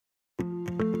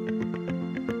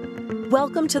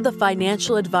Welcome to the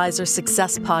Financial Advisor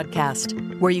Success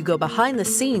Podcast, where you go behind the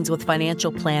scenes with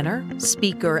financial planner,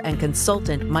 speaker, and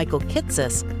consultant Michael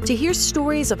Kitces to hear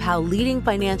stories of how leading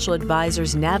financial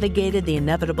advisors navigated the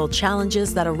inevitable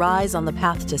challenges that arise on the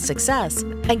path to success,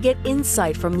 and get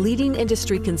insight from leading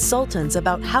industry consultants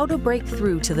about how to break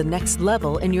through to the next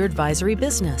level in your advisory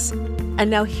business. And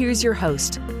now here's your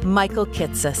host, Michael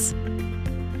Kitces.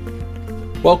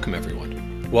 Welcome, everyone.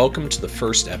 Welcome to the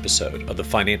first episode of the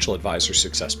Financial Advisor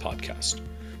Success Podcast.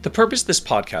 The purpose of this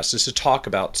podcast is to talk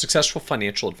about successful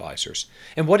financial advisors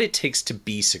and what it takes to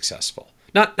be successful.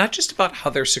 Not just about how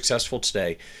they're successful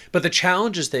today, but the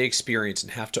challenges they experience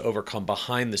and have to overcome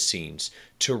behind the scenes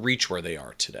to reach where they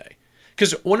are today.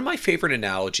 Because one of my favorite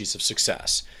analogies of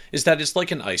success is that it's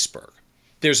like an iceberg.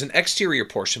 There's an exterior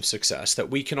portion of success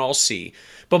that we can all see,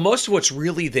 but most of what's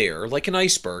really there, like an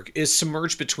iceberg, is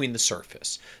submerged between the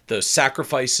surface. The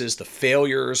sacrifices, the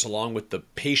failures, along with the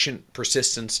patient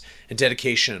persistence and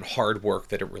dedication and hard work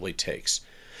that it really takes.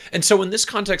 And so in this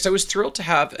context, I was thrilled to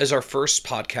have as our first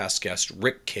podcast guest,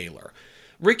 Rick Kahler.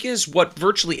 Rick is what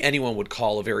virtually anyone would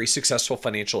call a very successful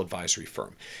financial advisory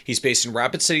firm. He's based in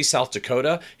Rapid City, South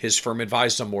Dakota. His firm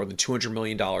advised on more than $200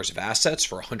 million of assets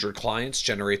for 100 clients,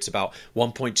 generates about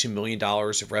 $1.2 million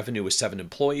of revenue with 7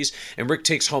 employees, and Rick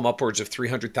takes home upwards of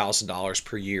 $300,000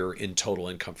 per year in total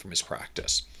income from his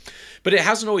practice. But it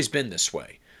hasn't always been this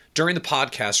way. During the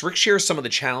podcast, Rick shares some of the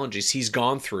challenges he's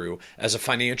gone through as a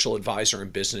financial advisor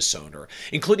and business owner,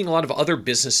 including a lot of other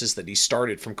businesses that he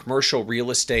started, from commercial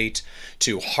real estate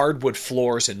to hardwood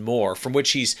floors and more, from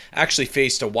which he's actually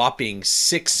faced a whopping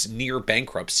 6 near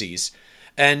bankruptcies.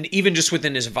 And even just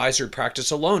within his advisory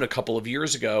practice alone, a couple of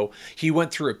years ago, he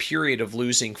went through a period of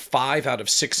losing 5 out of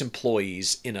 6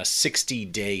 employees in a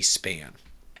 60-day span.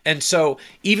 And so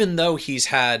even though he's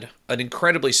had an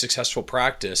incredibly successful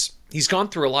practice, he's gone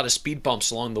through a lot of speed bumps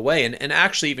along the way, and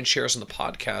actually even shares on the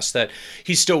podcast that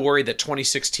he's still worried that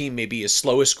 2016 may be his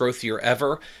slowest growth year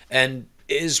ever, and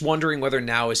is wondering whether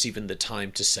now is even the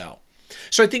time to sell.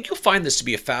 So I think you'll find this to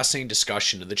be a fascinating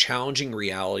discussion of the challenging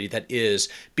reality that is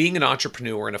being an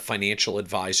entrepreneur and a financial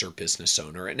advisor business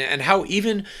owner, and how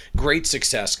even great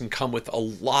success can come with a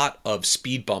lot of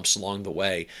speed bumps along the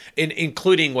way,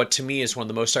 including what to me is one of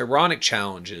the most ironic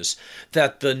challenges,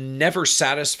 that the never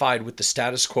satisfied with the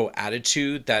status quo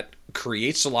attitude that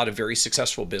creates a lot of very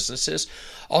successful businesses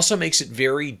also makes it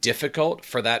very difficult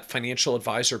for that financial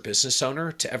advisor business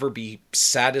owner to ever be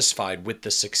satisfied with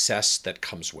the success that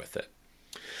comes with it.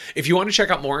 If you want to check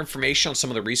out more information on some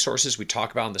of the resources we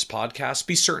talk about on this podcast,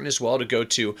 be certain as well to go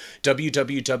to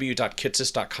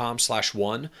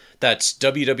www.kitces.com/1. That's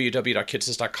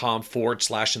www.kitces.com/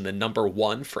 and the number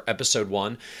 1 for episode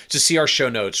 1 to see our show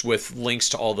notes with links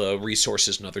to all the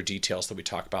resources and other details that we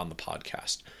talk about on the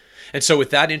podcast. And so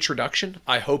with that introduction,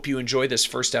 I hope you enjoy this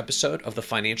first episode of the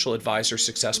Financial Advisor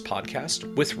Success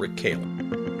Podcast with Rick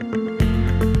Kahler.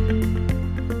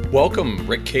 Welcome,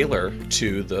 Rick Kahler,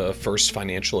 to the first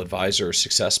Financial Advisor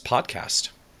Success Podcast.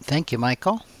 Thank you,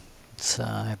 Michael. It's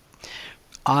an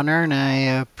honor, and I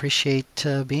appreciate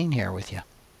being here with you.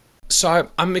 So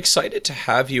I'm excited to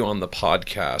have you on the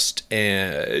podcast,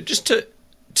 and just to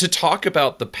talk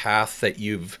about the path that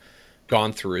you've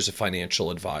gone through as a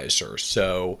financial advisor.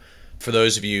 So for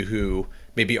those of you who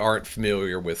maybe aren't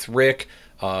familiar with Rick,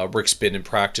 Rick's been in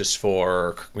practice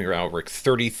for, Rick,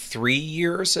 33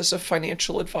 years as a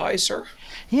financial advisor?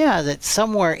 Yeah, that's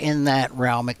somewhere in that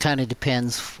realm. It kind of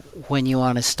depends when you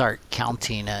want to start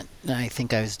counting it. I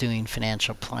think I was doing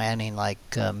financial planning like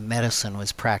medicine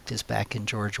was practiced back in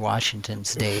George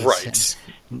Washington's days. Right.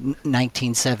 In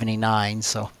 1979,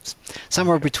 so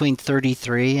somewhere between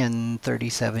 33 and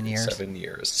 37 years. 7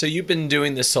 years. So you've been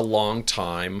doing this a long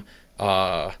time,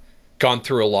 gone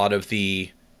through a lot of the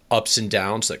ups and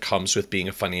downs that comes with being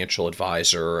a financial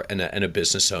advisor and a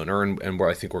business owner, and where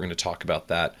I think we're going to talk about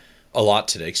that a lot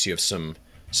today, because you have some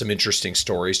interesting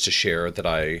stories to share that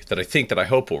I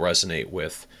hope will resonate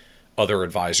with other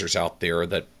advisors out there,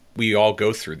 that we all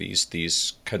go through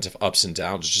these kinds of ups and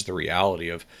downs. It's just the reality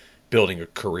of building a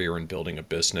career and building a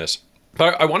business.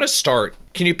 But I want to start,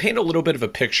 can you paint a little bit of a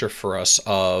picture for us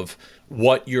of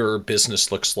what your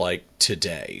business looks like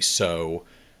today? So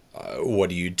what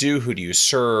do you do? Who do you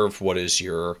serve? What does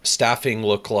your staffing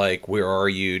look like? Where are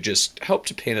you? Just help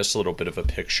to paint us a little bit of a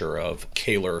picture of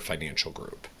Kahler Financial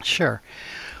Group. Sure.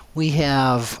 We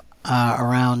have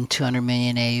around 200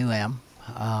 million AUM.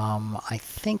 I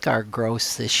think our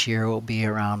gross this year will be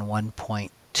around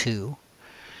 1.2.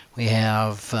 We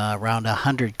have around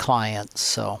 100 clients,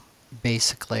 so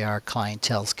basically our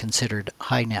clientele is considered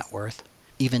high net worth.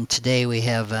 even today we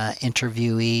have an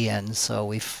interviewee, and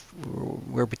so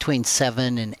we're between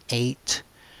 7 and 8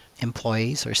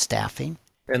 employees or staffing.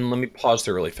 And let me pause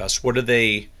there really fast. What do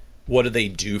they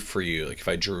do for you? Like if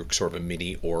I drew sort of a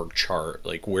mini org chart,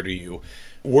 like what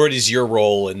is your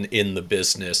role in the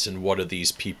business, and what do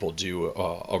these people do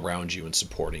around you and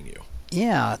supporting you?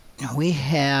 Yeah, we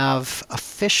have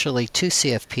officially 2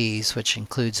 CFPs, which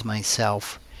includes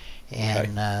myself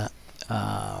and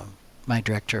my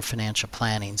director of financial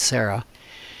planning, Sarah.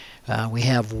 We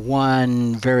have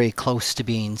one very close to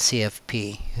being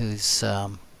CFP who's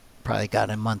probably got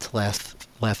a month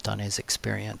left on his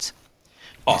experience.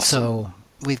 Awesome. So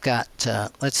we've got,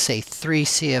 let's say, 3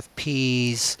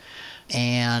 CFPs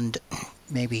and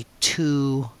maybe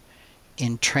 2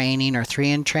 in training or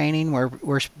 3 in training.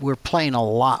 We're playing a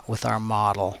lot with our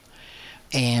model,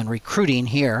 and recruiting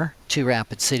here to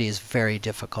Rapid City is very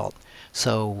difficult.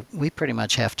 So we pretty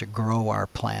much have to grow our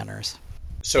planners.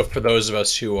 So for those of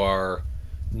us who are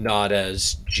not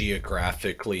as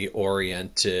geographically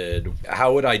oriented,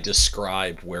 how would I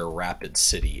describe where Rapid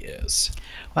City is?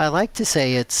 Well, I like to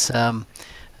say it's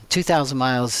 2,000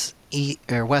 miles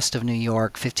west of New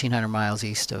York, 1,500 miles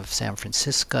east of San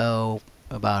Francisco,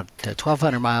 about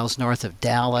 1,200 miles north of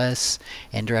Dallas,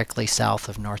 and directly south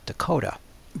of North Dakota.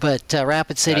 But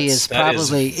Rapid City is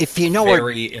probably, if you know,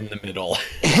 very in the middle.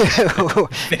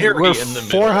 We're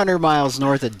 400 miles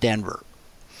north of Denver.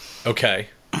 Okay.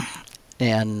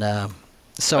 And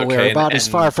so we're about as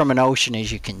far from an ocean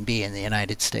as you can be in the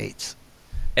United States.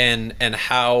 And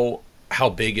how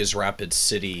big is Rapid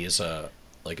City as a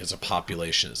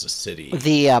population, as a city?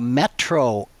 The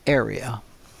metro area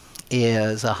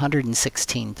is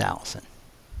 116,000.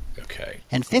 Okay.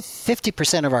 And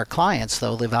 50% of our clients,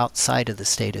 though, live outside of the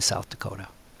state of South Dakota.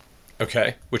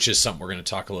 Okay, which is something we're going to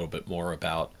talk a little bit more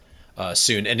about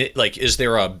soon. And is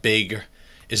there a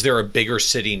bigger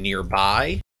city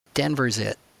nearby? Denver's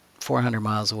 400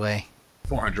 miles away.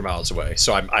 400 miles away.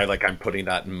 So I'm putting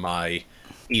that in my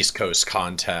East Coast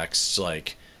context.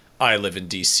 Like, I live in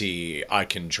DC. I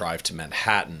can drive to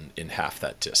Manhattan in half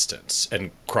that distance and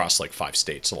cross like 5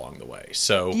 states along the way.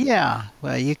 So yeah,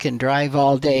 well, you can drive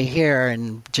all day here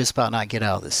and just about not get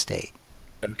out of the state.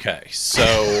 Okay,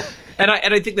 so and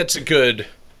I think that's a good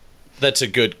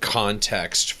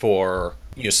context for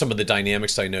some of the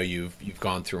dynamics I know you've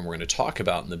gone through and we're going to talk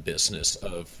about in the business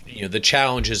of the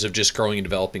challenges of just growing and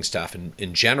developing staff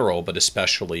in general, but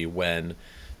especially when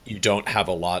you don't have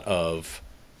a lot of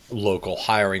local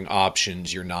hiring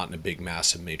options. You're not in a big,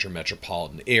 massive, major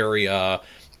metropolitan area.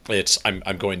 It's I'm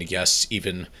going to guess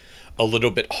even a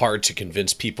little bit hard to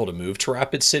convince people to move to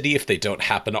Rapid City if they don't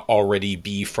happen to already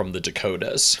be from the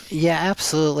Dakotas. Yeah,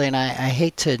 absolutely. And I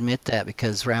hate to admit that,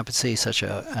 because Rapid City is such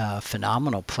a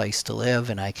phenomenal place to live,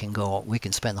 and we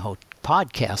can spend the whole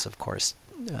podcast, of course,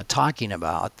 talking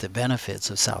about the benefits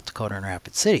of South Dakota and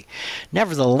Rapid City.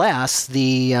 Nevertheless,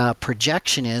 the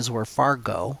projection is where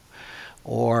Fargo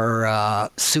or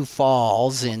Sioux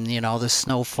Falls, and the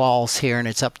snow falls here and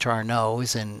it's up to our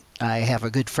nose. And I have a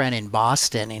good friend in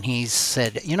Boston, and he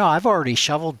said, I've already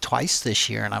shoveled twice this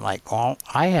year. And I'm like, well,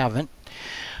 I haven't.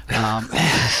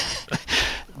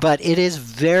 But it is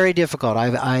very difficult.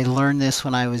 I learned this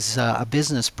when I was a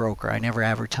business broker. I never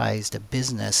advertised a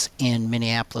business in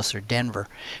Minneapolis or Denver,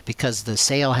 because the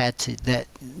sale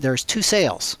there's 2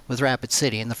 sales with Rapid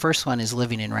City, and the first one is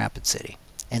living in Rapid City,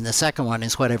 and the second one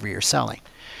is whatever you're selling.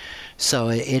 So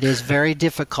it is very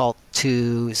difficult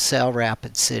to sell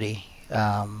Rapid City.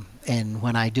 And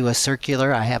when I do a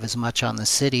circular, I have as much on the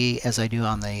city as I do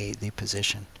on the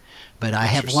position. But I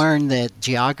have learned that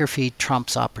geography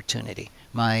trumps opportunity.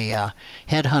 My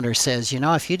headhunter says,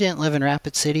 if you didn't live in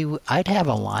Rapid City, I'd have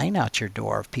a line out your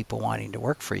door of people wanting to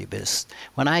work for you. But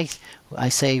when I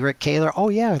say Rick Kahler, oh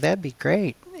yeah, that'd be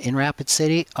great. In Rapid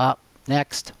City, up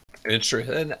next.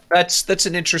 Interesting. And that's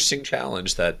an interesting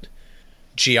challenge, that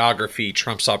geography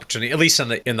trumps opportunity, at least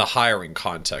in the hiring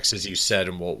context, as you said,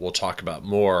 and we'll talk about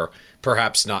more.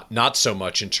 Perhaps not so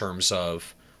much in terms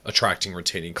of attracting,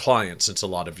 retaining clients,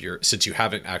 since you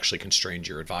haven't actually constrained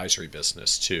your advisory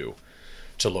business to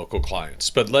local clients.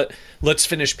 But let's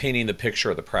finish painting the picture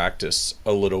of the practice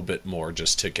a little bit more,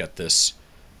 just to get this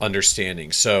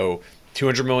understanding. So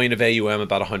 200 million of AUM,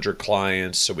 about 100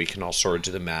 clients, so we can all sort of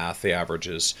do the math. The average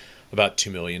is about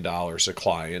 $2 million a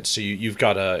client. So you've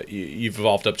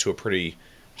evolved up to a pretty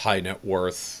high net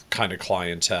worth kind of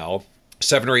clientele.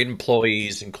 7 or 8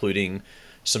 employees, including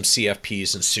some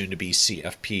CFPs and soon to be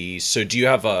CFPs. So do you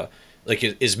have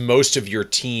is most of your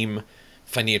team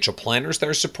financial planners that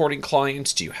are supporting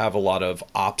clients? Do you have a lot of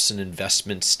ops and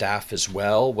investment staff as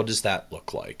well? What does that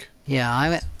look like?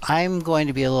 Yeah, I'm going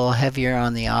to be a little heavier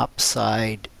on the ops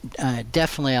side,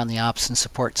 definitely on the ops and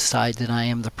support side than I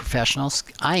am the professionals.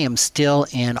 I am still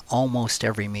in almost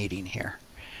every meeting here.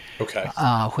 Okay.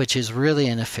 Which is really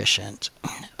inefficient,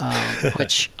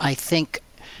 which I think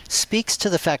speaks to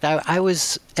the fact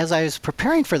as I was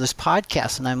preparing for this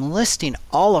podcast and I'm listing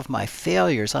all of my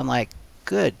failures, I'm like,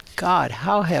 good God,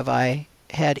 how have I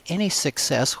had any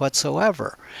success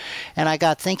whatsoever? And I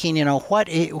got thinking,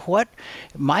 what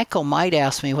Michael might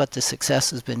ask me what the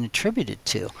success has been attributed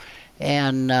to.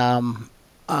 And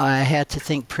I had to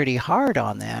think pretty hard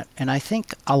on that. And I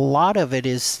think a lot of it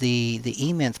is the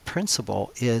E-Myth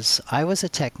principle is I was a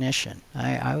technician.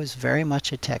 I was very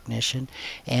much a technician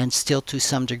and still to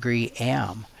some degree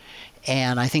am.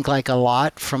 And I think like a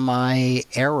lot from my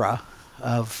era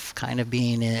of kind of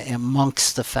being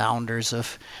amongst the founders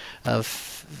of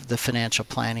the financial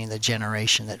planning, the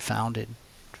generation that founded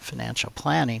financial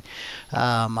planning,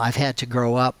 I've had to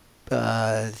grow up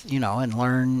and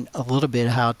learn a little bit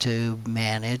how to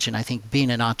manage. And I think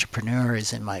being an entrepreneur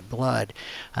is in my blood.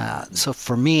 So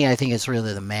for me, I think it's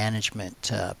really the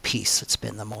management piece that's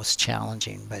been the most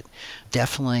challenging. But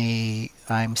definitely,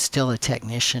 I'm still a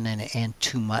technician and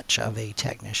too much of a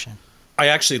technician. I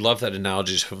actually love that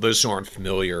analogy. For those who aren't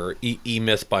familiar,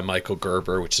 E-Myth by Michael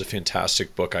Gerber, which is a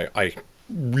fantastic book. I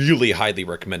really highly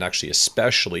recommend, actually,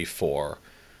 especially for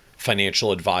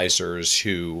financial advisors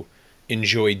who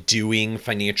enjoy doing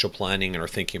financial planning and are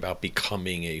thinking about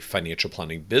becoming a financial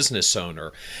planning business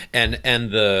owner. And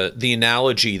the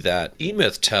analogy that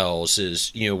E-Myth tells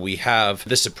is, we have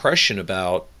this impression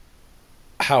about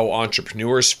how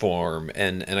entrepreneurs form,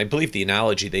 and I believe the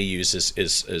analogy they use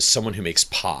is someone who makes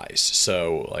pies.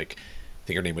 So like, I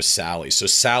think her name was Sally. So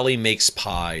Sally makes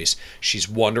pies. She's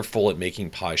wonderful at making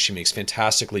pies. She makes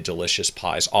fantastically delicious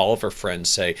pies. All of her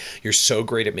friends say, "You're so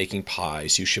great at making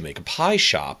pies. You should make a pie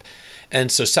shop." And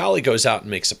so Sally goes out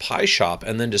and makes a pie shop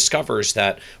and then discovers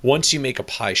that once you make a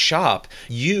pie shop,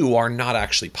 you are not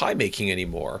actually pie making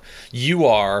anymore. You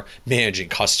are managing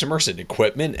customers and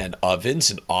equipment and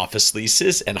ovens and office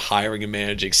leases and hiring and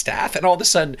managing staff. And all of a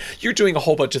sudden, you're doing a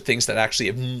whole bunch of things that actually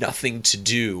have nothing to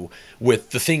do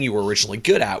with the thing you were originally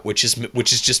good at, which is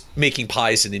just making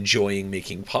pies and enjoying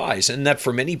making pies. And that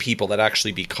for many people, that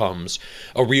actually becomes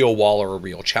a real wall or a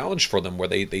real challenge for them, where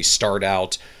they start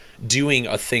out doing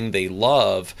a thing they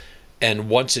love, and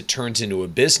once it turns into a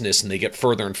business and they get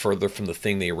further and further from the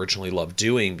thing they originally loved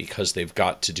doing because they've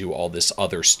got to do all this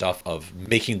other stuff of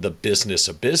making the business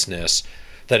a business,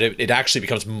 that it actually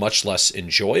becomes much less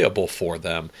enjoyable for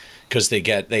them because they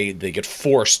get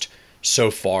forced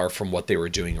so far from what they were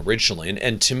doing originally.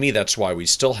 And to me, that's why we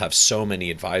still have so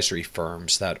many advisory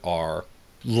firms that are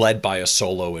led by a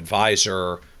solo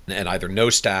advisor and either no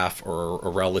staff or a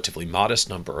relatively modest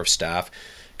number of staff.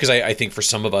 Because I think for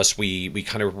some of us, we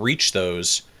kind of reach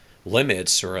those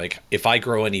limits, or like, if I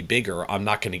grow any bigger, I'm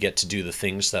not going to get to do the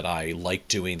things that I like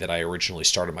doing that I originally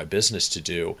started my business to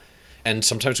do. And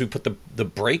sometimes we put the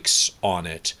brakes on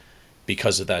it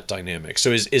because of that dynamic.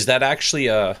 So is that actually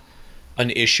an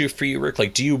issue for you, Rick?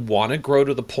 Like, do you want to grow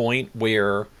to the point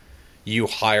where you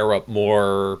hire up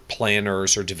more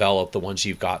planners or develop the ones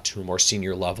you've got to a more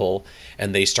senior level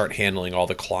and they start handling all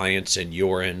the clients and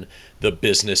you're in the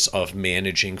business of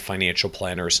managing financial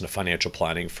planners in a financial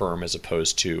planning firm as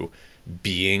opposed to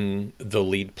being the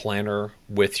lead planner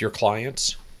with your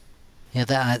clients?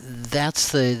 Yeah,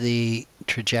 that's the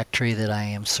trajectory that I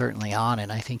am certainly on,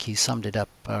 and I think you summed it up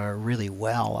really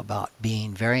well about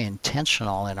being very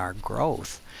intentional in our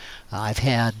growth. I've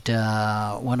had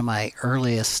one of my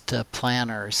earliest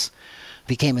planners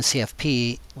became a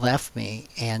CFP, left me,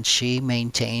 and she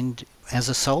maintained as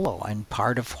a solo. And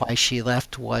part of why she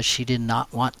left was she did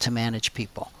not want to manage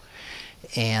people.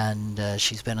 And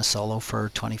she's been a solo for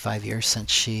 25 years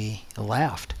since she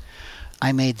left.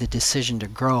 I made the decision to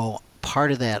grow.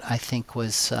 Part of that, I think,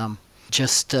 was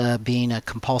just being a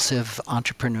compulsive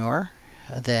entrepreneur,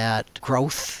 that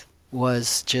growth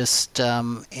was just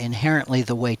inherently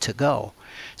the way to go.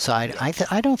 So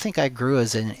I don't think I grew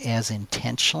as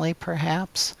intentionally,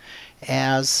 perhaps,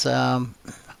 as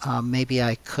maybe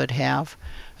I could have.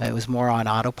 It was more on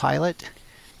autopilot.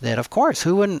 That, of course,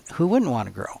 who wouldn't want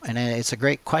to grow? And it's a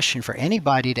great question for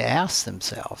anybody to ask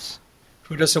themselves.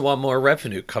 Who doesn't want more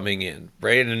revenue coming in,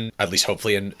 right? And at least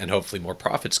hopefully, and hopefully more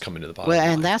profits coming to the bottom line.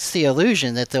 And that's the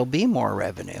illusion, that there'll be more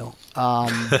revenue.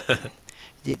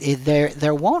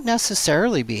 There won't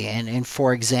necessarily be. And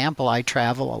for example, I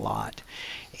travel a lot.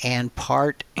 And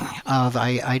part of,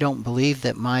 I don't believe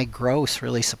that my gross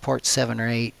really supports 7 or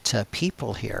 8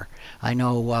 people here. I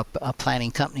know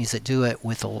planning companies that do it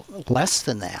with less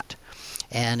than that.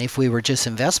 And if we were just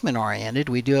investment oriented,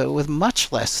 we do it with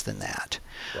much less than that.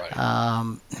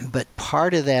 Right. But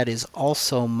part of that is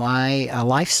also my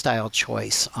lifestyle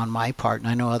choice on my part, and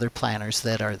I know other planners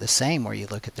that are the same, where you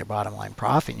look at their bottom line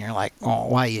profit and you're like, oh,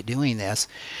 why are you doing this?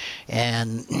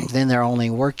 And then they're only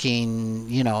working,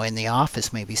 in the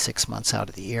office maybe 6 months out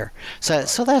of the year.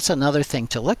 So that's another thing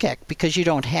to look at, because you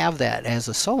don't have that as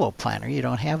a solo planner. You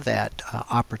don't have that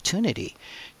opportunity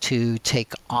to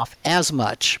take off as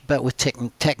much. But with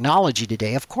technology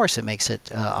today, of course, it makes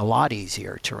it a lot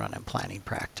easier to run a planning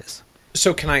practice.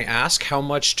 So can I ask, how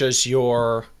much does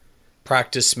your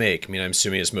practice make? I mean, I'm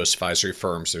assuming as most advisory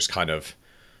firms,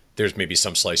 there's maybe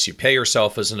some slice you pay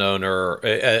yourself as an owner,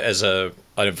 as an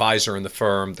advisor in the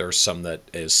firm. There's some that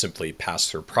is simply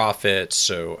pass-through profits.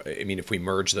 So, I mean, if we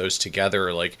merge those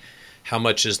together, like, how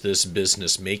much is this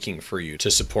business making for you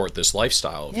to support this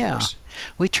lifestyle of yours?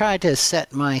 We tried to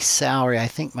set my salary. I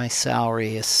think my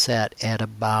salary is set at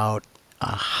about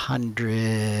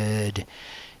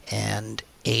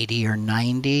 180 or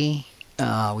 90.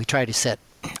 We try to set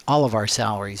all of our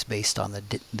salaries based on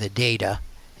the data,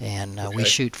 and we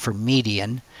shoot for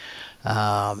median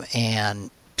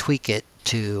and tweak it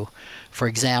to, for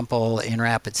example, in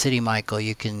Rapid City, Michael,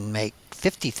 you can make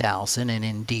 50,000, and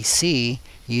in DC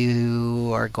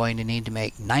you are going to need to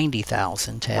make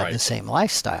 90,000 to have the same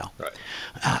lifestyle.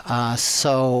 Right.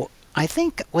 So I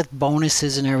think with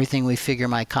bonuses and everything, we figure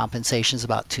my compensation is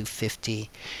about 250.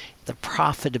 The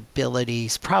profitability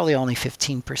is probably only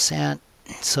 15%,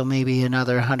 so maybe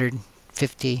another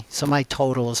 150. So my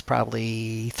total is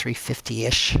probably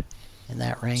 350-ish, in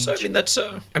that range. So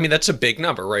I mean that's a big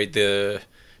number, right? The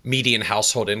median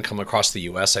household income across the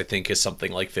U.S., I think, is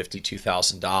something like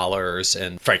 $52,000.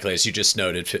 And frankly, as you just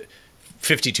noted,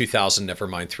 $52,000, never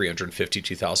mind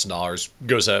 $352,000,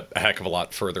 goes a heck of a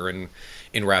lot further in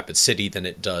Rapid City than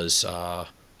it does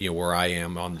where I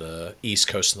am on the East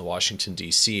Coast in the Washington,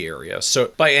 D.C. area.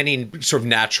 So by any sort of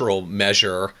natural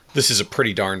measure, this is a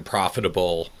pretty darn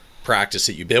profitable practice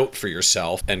that you built for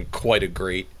yourself and quite a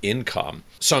great income.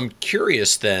 So I'm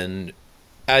curious then,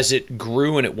 as it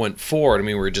grew and it went forward, I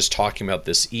mean, we were just talking about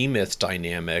this E-Myth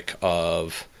dynamic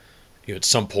of, at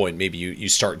some point, maybe you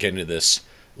start getting to this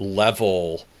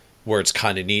level where it's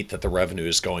kind of neat that the revenue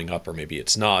is going up, or maybe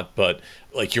it's not, but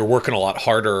like you're working a lot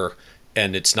harder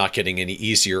and it's not getting any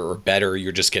easier or better.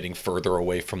 You're just getting further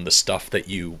away from the stuff that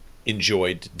you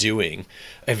enjoyed doing.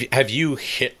 Have you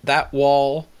hit that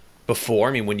wall before?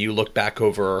 I mean, when you look back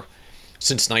over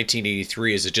since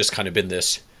 1983, has it just kind of been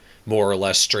this more or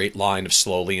less straight line of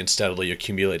slowly and steadily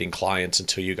accumulating clients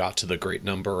until you got to the great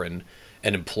number and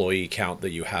an employee count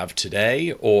that you have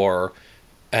today? Or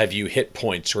have you hit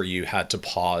points where you had to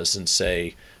pause and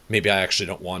say, maybe I actually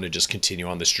don't want to just continue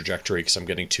on this trajectory because I'm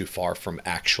getting too far from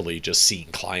actually just seeing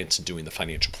clients and doing the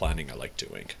financial planning I like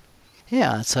doing?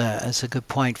 Yeah, that's a good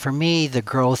point. For me, the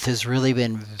growth has really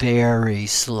been very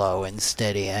slow and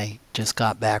steady. I just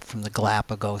got back from the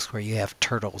Galapagos, where you have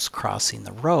turtles crossing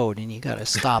the road and you got to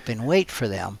stop and wait for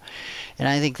them. And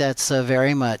I think that's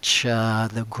very much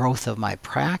the growth of my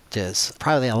practice.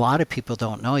 Probably a lot of people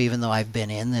don't know, even though I've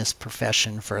been in this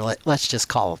profession for, let's just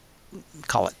call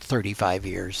it 35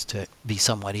 years to be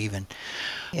somewhat even.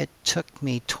 It took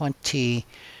me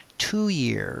 22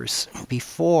 years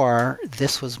before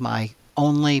this was my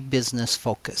only business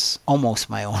focus, almost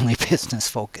my only business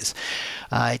focus.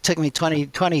 It took me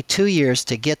 22 years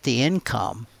to get the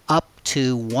income up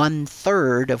to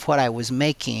 1/3 of what I was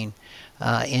making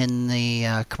in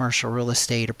the commercial real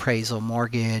estate, appraisal,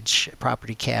 mortgage,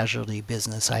 property casualty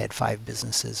business. I had 5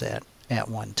 businesses at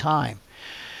one time.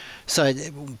 So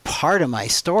part of my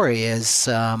story is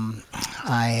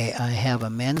I have a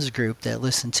men's group that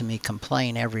listened to me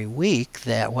complain every week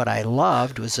that what I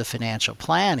loved was the financial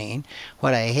planning,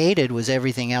 what I hated was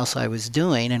everything else I was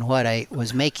doing, and what I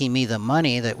was making me the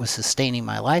money that was sustaining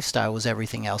my lifestyle was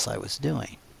everything else I was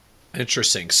doing.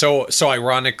 Interesting. So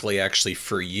ironically, actually,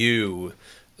 for you,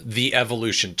 the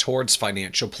evolution towards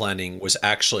financial planning was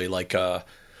actually like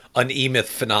an E-Myth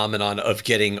phenomenon of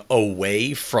getting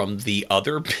away from the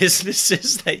other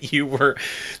businesses that you were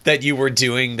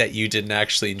doing, that you didn't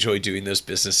actually enjoy doing those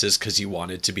businesses because you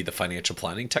wanted to be the financial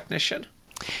planning technician?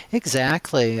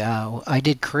 Exactly. I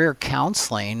did career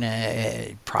counseling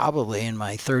probably in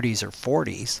my 30s or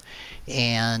 40s.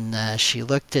 And she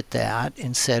looked at that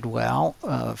and said, well,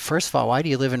 first of all, why do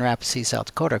you live in Rapid City, South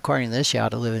Dakota? According to this, you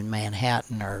ought to live in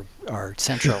Manhattan or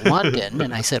central London.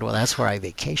 And I said, well, that's where I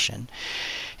vacation.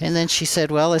 And then she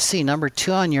said, well, let's see, number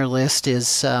 2 on your list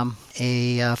is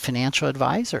a financial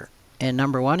advisor. And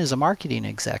number 1 is a marketing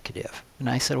executive. And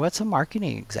I said, what's a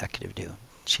marketing executive do?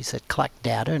 She said, collect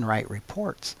data and write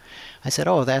reports. I said,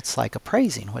 oh, that's like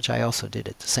appraising, which I also did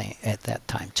at that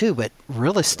time too. But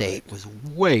real estate was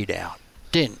way down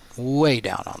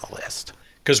on the list.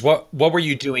 Because what were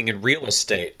you doing in real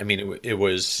estate? I mean, it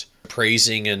was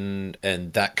appraising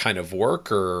and that kind of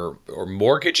work, or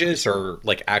mortgages, or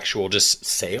like actual just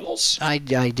sales? I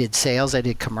did sales. I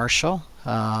did commercial.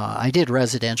 I did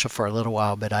residential for a little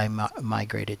while, but I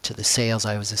migrated to the sales.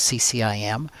 I was a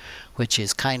CCIM, which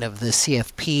is kind of the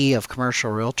CFP of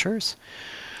commercial realtors.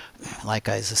 Like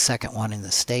I was the second one in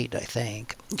the state, I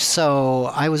think.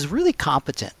 So I was really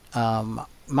competent.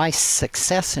 My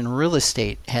success in real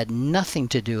estate had nothing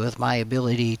to do with my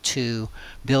ability to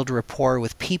build rapport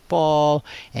with people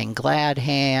and glad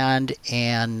hand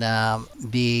and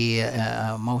be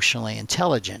emotionally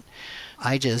intelligent.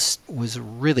 I just was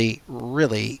really,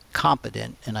 really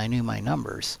competent, and I knew my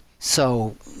numbers.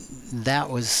 So that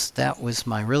was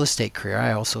my real estate career.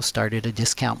 I also started a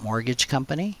discount mortgage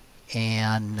company,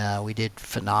 and we did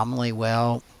phenomenally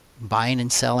well buying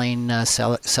and selling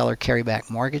seller carryback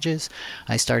mortgages.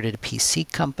 I started a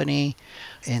PC company,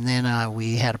 and then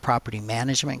we had a property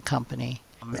management company,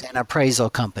 an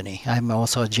appraisal company. I'm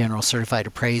also a general certified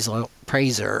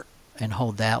appraiser and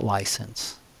hold that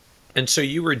license. And so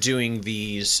you were doing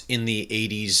these in the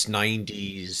 80s,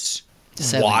 90s,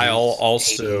 70s, while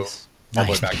also 80s, all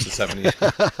the way back to the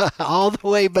 70s. All the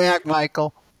way back,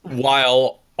 Michael.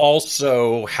 While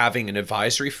also having an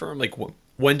advisory firm? Like,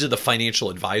 when did the financial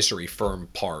advisory firm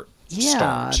part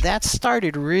start? Yeah, that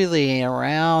started really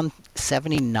around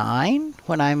 79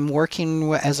 when I'm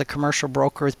working as a commercial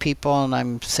broker with people, and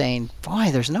I'm saying, boy,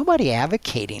 there's nobody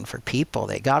advocating for people.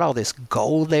 They got all this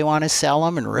gold they want to sell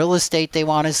them, and real estate they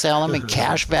want to sell them, and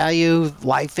cash value,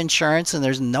 life insurance, and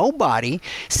there's nobody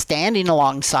standing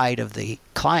alongside of the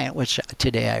client, which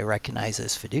today I recognize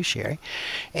as fiduciary,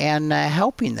 and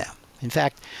helping them. In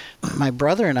fact, my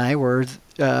brother and I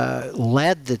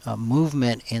led the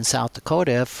movement in South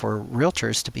Dakota for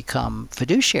realtors to become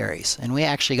fiduciaries. And we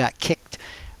actually got kicked,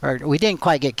 or we didn't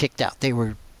quite get kicked out. They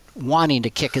were wanting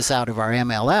to kick us out of our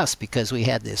MLS because we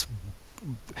had this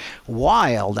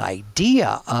wild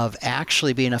idea of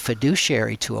actually being a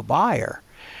fiduciary to a buyer.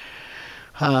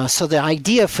 So the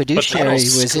idea of fiduciary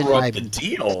was in my the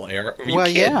deal, Eric. You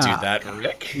can't do that,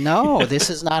 Rick. No,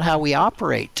 this is not how we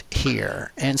operate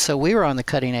here. And so we were on the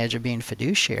cutting edge of being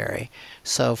fiduciary.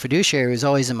 So fiduciary was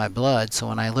always in my blood. So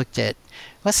when I looked at,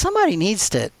 well, somebody needs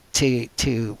to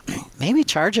maybe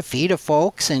charge a fee to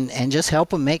folks and just help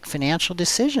them make financial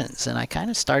decisions. And I kind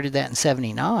of started that in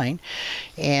 79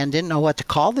 and didn't know what to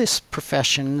call this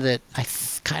profession that I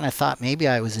kind of thought maybe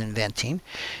I was inventing.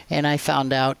 And I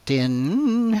found out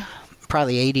in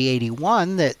probably 80,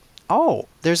 81 that, oh,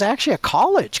 there's actually a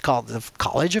college called the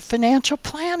College of Financial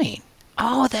Planning.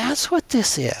 Oh, that's what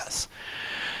this is.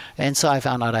 And so I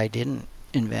found out I didn't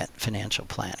invent financial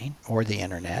planning or the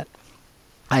internet.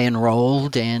 I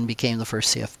enrolled and became the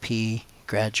first CFP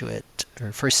graduate,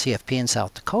 or first CFP in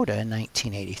South Dakota in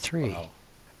 1983. Wow.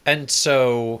 And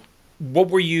so what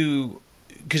were you,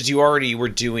 because you already were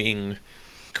doing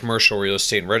commercial real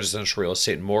estate and residential real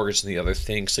estate and mortgage and the other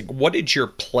things, like what did your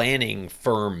planning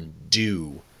firm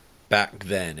do back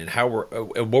then, and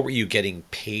what were you getting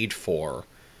paid for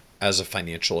as a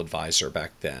financial advisor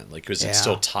back then? Like, was it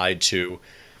still tied to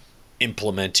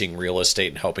implementing real estate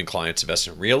and helping clients invest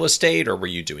in real estate, or were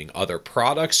you doing other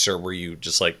products, or were you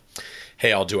just like,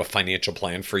 hey, I'll do a financial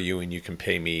plan for you and you can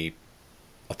pay me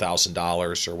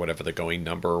 $1,000 or whatever the going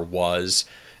number was,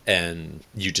 and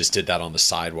you just did that on the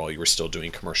side while you were still doing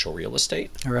commercial real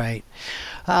estate? Right.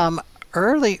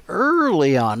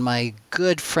 Early on, my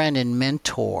good friend and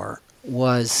mentor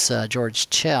was George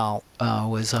Chell,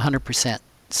 was 100%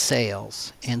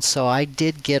 sales, and so I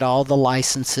did get all the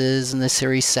licenses in the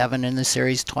Series 7 and the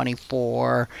Series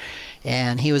 24,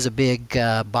 and he was a big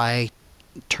buy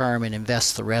term and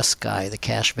invest the rest guy. The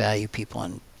cash value people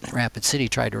in Rapid City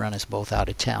tried to run us both out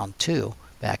of town too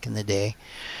back in the day.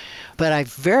 But I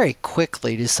very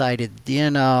quickly decided,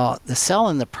 the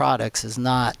selling the products is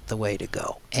not the way to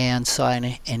go, and so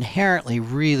I inherently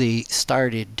really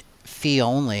started fee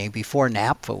only before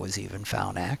NAPFA was even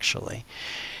found, actually.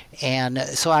 And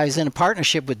so I was in a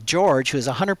partnership with George, who was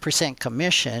 100%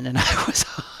 commission, and I was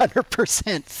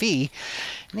 100% fee.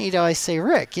 And he'd always say,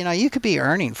 Rick, you could be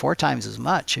earning 4 times as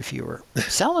much if you were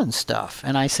selling stuff.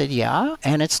 And I said, yeah,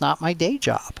 and it's not my day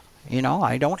job.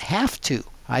 I don't have to.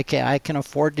 I can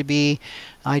afford to be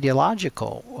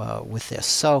ideological with this.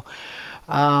 So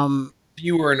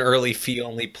you were an early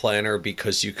fee-only planner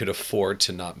because you could afford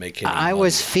to not make any money. I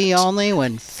was fee-only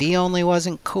when fee-only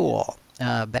wasn't cool.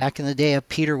 back in the day of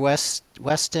Peter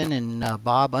Weston and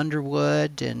Bob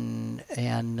Underwood, and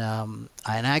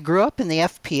I grew up in the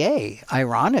FPA,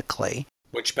 ironically.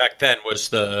 Which back then was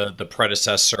the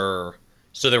predecessor.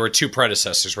 So there were two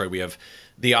predecessors, right? We have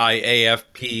the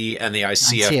IAFP and the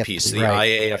ICFP. So the right.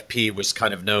 IAFP was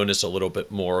kind of known as a little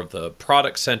bit more of the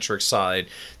product-centric side.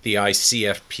 The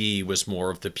ICFP was more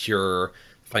of the pure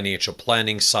financial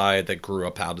planning side that grew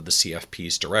up out of the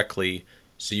CFPs directly.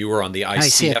 So you were on the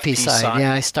ICFP side.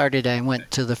 Yeah, I went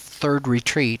to the third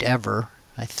retreat ever,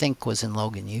 I think was in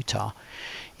Logan, Utah.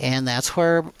 And that's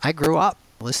where I grew up,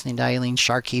 listening to Eileen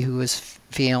Sharkey, who was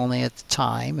fee only at the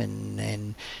time,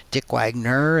 and Dick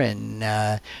Wagner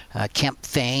and Kemp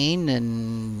Fain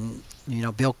and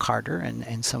Bill Carter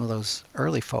and some of those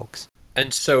early folks.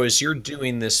 And so as you're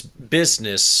doing this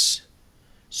business,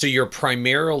 so you're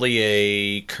primarily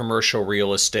a commercial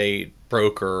real estate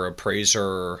broker,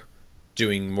 appraiser,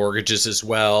 doing mortgages as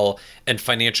well, and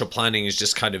financial planning is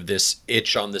just kind of this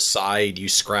itch on the side you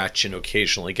scratch and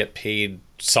occasionally get paid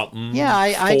something. Yeah,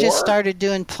 I just started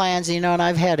doing plans, and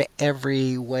I've had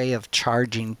every way of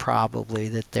charging probably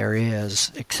that there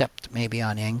is, except maybe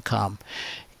on income.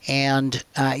 And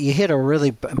you hit a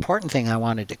really important thing I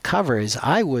wanted to cover is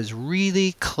I was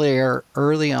really clear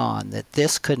early on that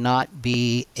this could not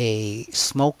be a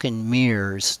smoke and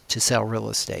mirrors to sell real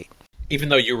estate. Even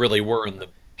though you really were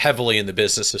heavily in the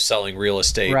business of selling real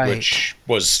estate, right, which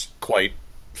was quite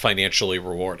financially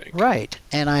rewarding. Right.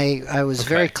 And I was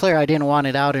very clear I didn't want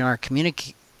it out in our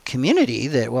community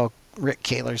that, well, Rick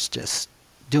Kahler's just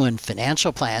doing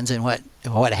financial plans, and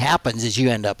what happens is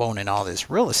you end up owning all this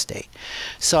real estate.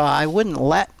 So I wouldn't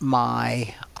let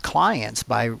my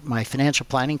financial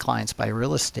planning clients buy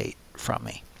real estate from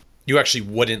me. You actually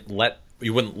wouldn't let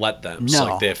them. No. So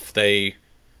like if they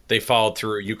followed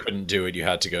through, you couldn't do it. You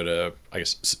had to go to, I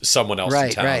guess, someone else in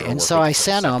town. Right. And so I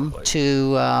sent them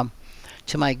to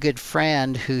my good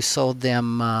friend who sold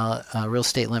them real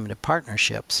estate limited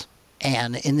partnerships.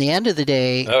 And in the end of the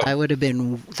day, I would have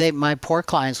been, my poor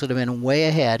clients would have been way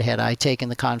ahead had I taken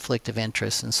the conflict of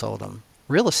interest and sold them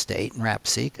real estate in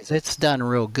Rapsy, because it's done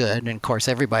real good. And of course,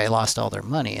 everybody lost all their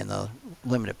money in the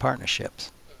limited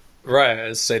partnerships. Right.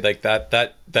 I'd say like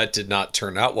that did not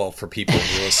turn out well for people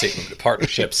in real estate limited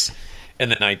partnerships in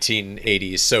the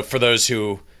 1980s. So for those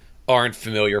who aren't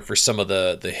familiar, for some of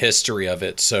the history of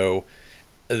it, so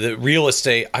the real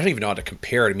estate, I don't even know how to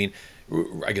compare it. I mean,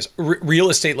 I guess real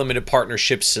estate limited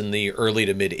partnerships in the early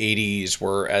to mid 80s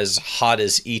were as hot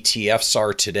as ETFs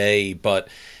are today, but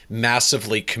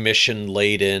massively commission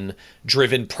laden,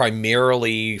 driven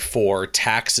primarily for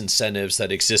tax incentives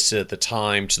that existed at the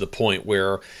time, to the point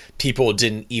where people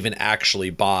didn't even actually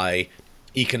buy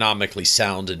economically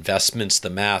sound investments. The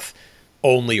math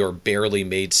only or barely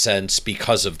made sense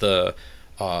because of the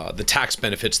tax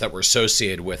benefits that were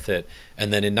associated with it.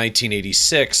 And then in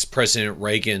 1986, President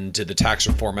Reagan did the Tax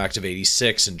Reform Act of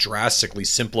 86 and drastically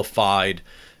simplified,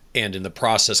 and in the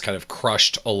process kind of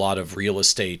crushed a lot of real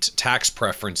estate tax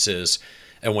preferences.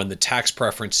 And when the tax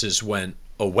preferences went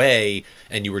away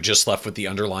and you were just left with the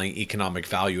underlying economic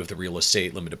value of the real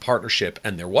estate limited partnership,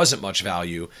 and there wasn't much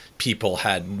value, people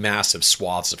had massive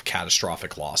swaths of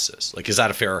catastrophic losses. Like, is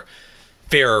that a fair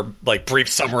like brief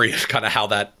summary of kind of how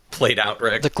that played out,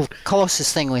 Rick? The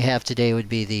closest thing we have today would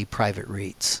be the private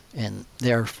REITs, and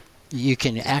you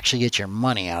can actually get your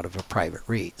money out of a private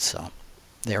REIT, so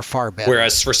they're far better.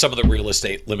 Whereas for some of the real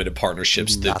estate limited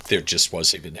partnerships, there just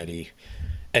wasn't even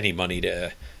any money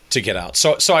to get out.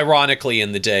 So ironically,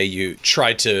 in the day, you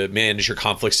tried to manage your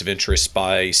conflicts of interest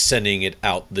by sending it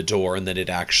out the door, and then it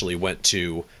actually went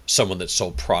to someone that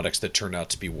sold products that turned out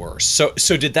to be worse.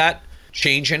 So did that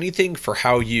change anything for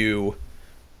how you,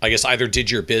 I guess, either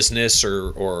did your business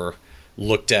or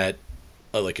looked at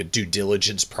like a due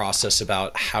diligence process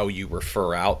about how you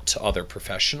refer out to other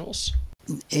professionals?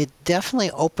 It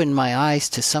definitely opened my eyes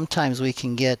to sometimes we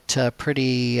can get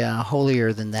pretty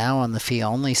holier than thou on the fee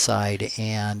only side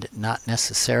and not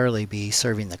necessarily be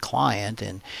serving the client.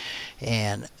 And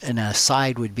an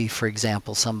aside would be, for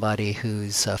example, somebody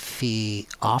who's a fee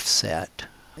offset.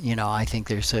 I think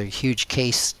there's a huge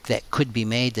case that could be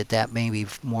made that may be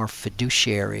more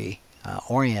fiduciary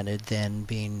oriented than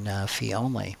being fee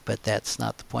only, but that's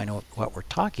not the point of what we're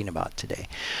talking about today.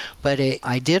 But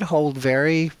I did hold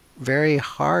very, very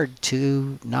hard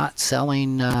to not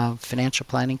selling financial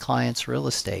planning clients real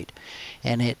estate,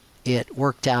 and it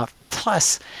worked out.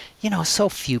 Plus, so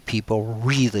few people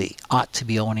really ought to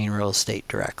be owning real estate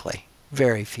directly.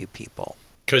 Very few people.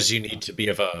 Because you need to be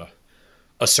of a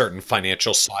certain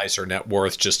financial size or net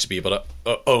worth just to be able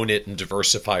to own it and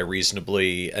diversify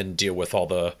reasonably and deal with all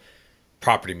the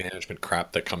property management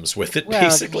crap that comes with it, Well,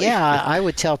 basically. yeah, I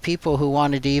would tell people who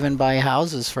wanted to even buy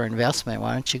houses for investment,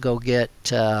 why don't you go get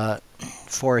 4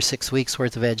 or 6 weeks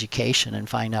worth of education and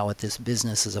find out what this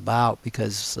business is about,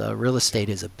 because real estate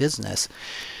is a business.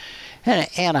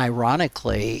 And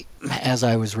ironically, as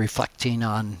I was reflecting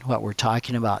on what we're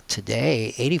talking about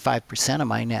today, 85% of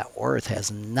my net worth has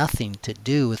nothing to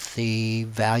do with the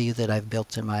value that I've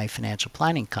built in my financial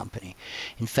planning company.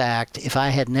 In fact, if I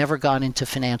had never gone into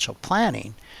financial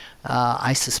planning,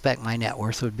 I suspect my net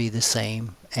worth would be the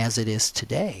same as it is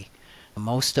today.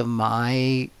 Most of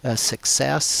my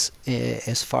success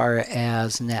as far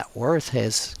as net worth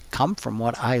has come from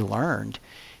what I learned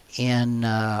in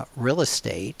real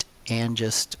estate and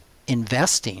just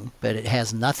investing, but it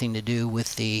has nothing to do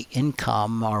with the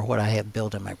income or what I have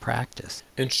built in my practice.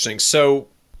 Interesting. So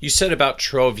you said about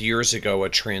 12 years ago, a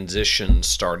transition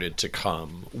started to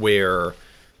come where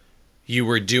you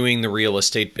were doing the real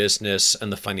estate business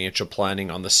and the financial planning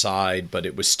on the side, but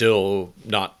it was still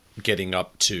not getting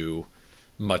up to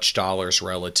much dollars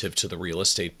relative to the real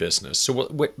estate business. So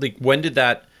when did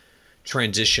that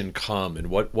transition come, and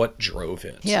what drove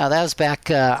it? Yeah, that was back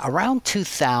around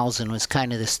 2000 was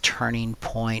kind of this turning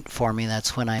point for me.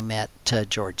 That's when I met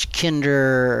George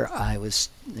Kinder. I was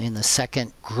in the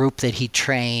second group that he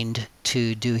trained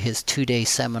to do his 2-day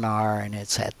seminar, and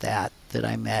it's at that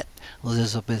I met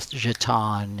Elizabeth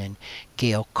Jeton and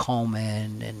Gail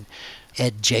Coleman and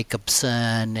Ed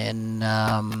Jacobson and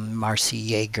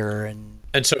Marcy Yeager.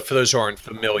 And so for those who aren't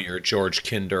familiar, George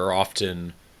Kinder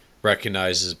often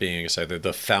recognized as being either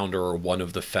the founder or one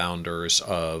of the founders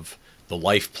of the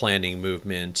life planning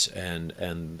movement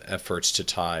and efforts to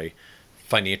tie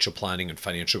financial planning and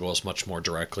financial goals much more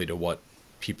directly to what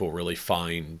people really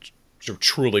find sort of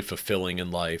truly fulfilling in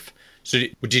life. So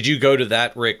did you go to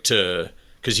that, Rick,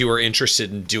 because you were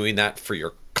interested in doing that for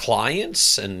your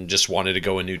clients and just wanted to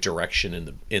go a new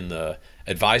direction in the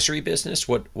advisory business?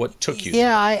 What took you?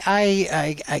 Yeah,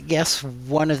 I guess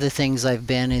one of the things I've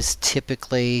been is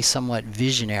typically somewhat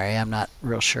visionary. I'm not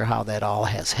real sure how that all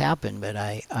has happened, but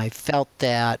I felt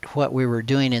that what we were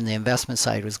doing in the investment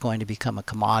side was going to become a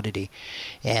commodity.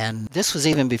 And this was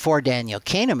even before Daniel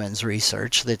Kahneman's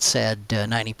research that said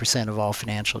 90% of all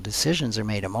financial decisions are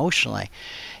made emotionally.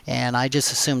 And I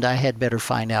just assumed I had better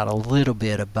find out a little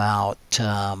bit about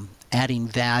adding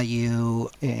value,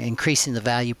 increasing the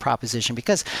value proposition,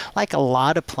 because like a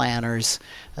lot of planners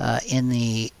in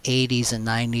the 80s and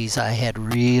 90s, I had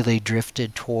really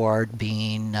drifted toward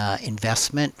being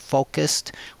investment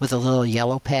focused with a little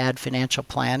yellow pad financial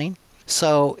planning.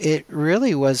 So it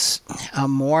really was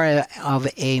more of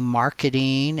a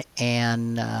marketing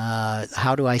and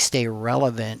how do I stay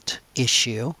relevant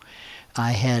issue.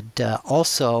 I had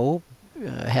also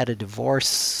had a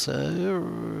divorce,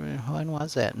 when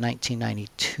was that?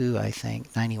 1992, I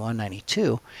think, 91,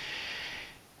 92.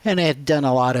 And I had done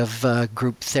a lot of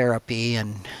group therapy.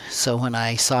 And so when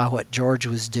I saw what George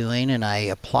was doing and I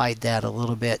applied that a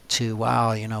little bit to,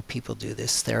 wow, people do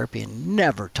this therapy and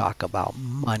never talk about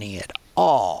money at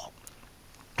all.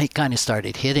 It kind of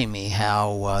started hitting me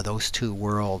how those two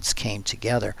worlds came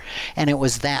together. And it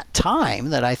was that time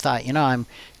that I thought, I'm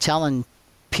telling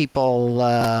people,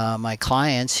 my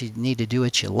clients, you need to do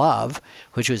what you love,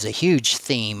 which was a huge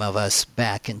theme of us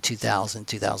back in 2000,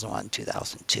 2001,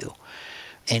 2002.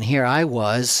 And here I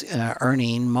was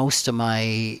earning most of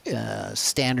my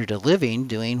standard of living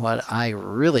doing what I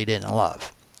really didn't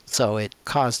love. So it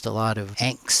caused a lot of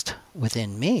angst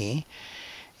within me.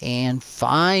 And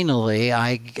finally,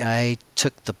 I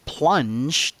took the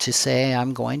plunge to say,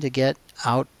 I'm going to get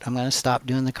out. I'm going to stop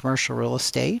doing the commercial real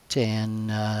estate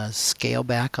and scale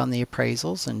back on the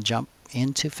appraisals and jump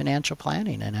into financial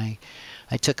planning. And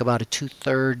I took about a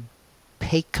 2/3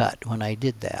 pay cut when I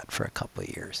did that for a couple of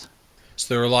years.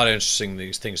 So there are a lot of interesting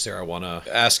things there I want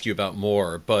to ask you about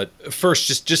more. But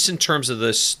first, just in terms of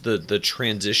this, the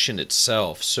transition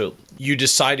itself. So you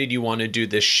decided you want to do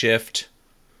this shift,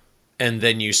 and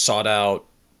then you sought out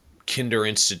Kinder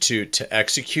Institute to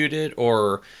execute it,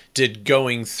 or did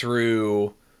going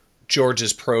through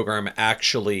George's program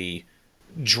actually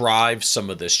drive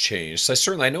some of this change?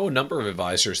 So I know a number of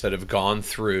advisors that have gone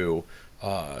through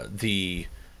the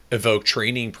Evoke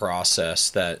training process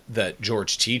that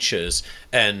George teaches,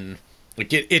 and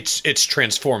like it's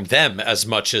transformed them as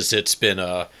much as it's been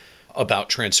about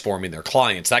transforming their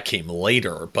clients. That came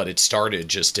later, but it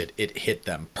started it hit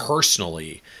them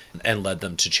personally and led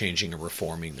them to changing and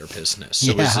reforming their business.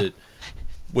 So yeah.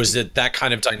 Was it that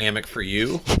kind of dynamic for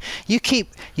you? You keep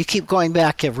going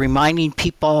back and reminding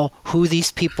people who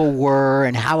these people were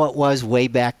and how it was way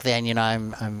back then. You know,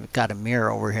 I'm got a mirror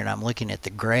over here and I'm looking at the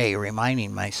gray,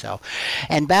 reminding myself.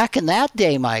 And back in that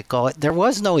day, Michael, there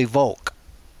was no Evoke.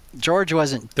 George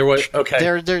wasn't. There was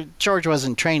okay. George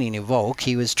wasn't training Evoke.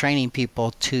 He was training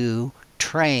people to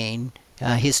train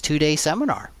his 2-day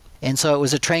seminar, and so it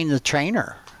was a train the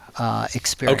trainer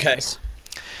experience. Okay.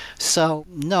 So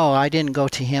no, I didn't go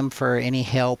to him for any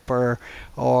help, or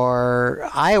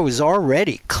I was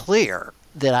already clear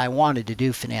that I wanted to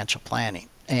do financial planning,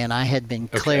 and I had been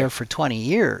clear for 20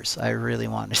 years. I really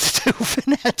wanted to do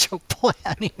financial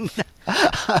planning.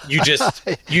 You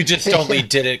just only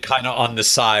did it kind of on the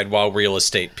side while real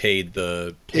estate paid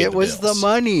the bills. The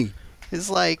money. It's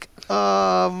like,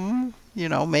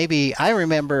 maybe I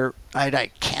remember,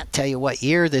 I can't tell you what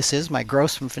year this is. My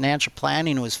gross from financial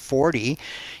planning was 40,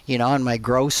 and my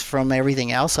gross from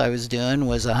everything else I was doing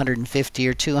was 150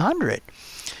 or 200.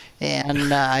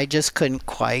 And I just couldn't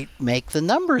quite make the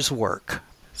numbers work.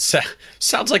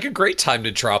 Sounds like a great time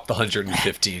to drop the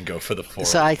 150 and go for the 40.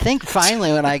 So I think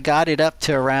finally when I got it up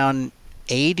to around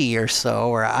 80 or so,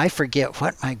 or I forget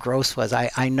what my gross was.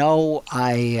 I know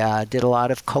I did a lot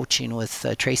of coaching with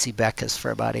Tracy Beckus for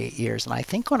about 8 years, and I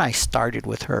think when I started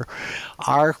with her,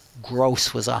 our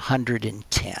gross was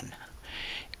 110.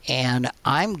 And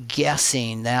I'm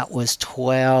guessing that was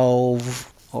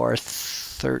 12 or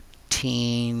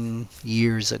 13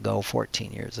 years ago,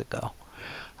 14 years ago.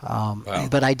 Wow.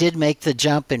 But I did make the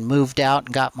jump and moved out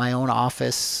and got my own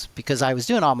office because I was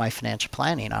doing all my financial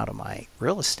planning out of my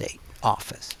real estate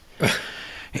office.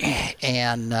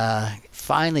 And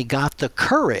finally got the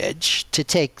courage to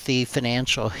take the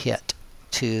financial hit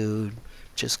to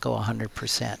just go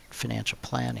 100% financial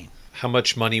planning. How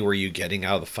much money were you getting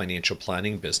out of the financial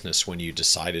planning business when you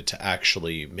decided to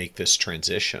actually make this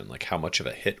transition? Like, how much of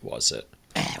a hit was it?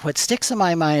 What sticks in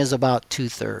my mind is about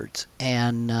 2/3.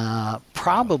 And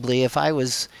probably if I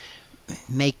was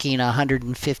making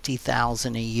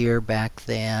 $150,000 a year back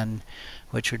then,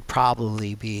 which would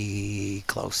probably be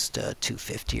close to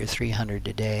 $250 or $300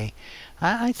 a day,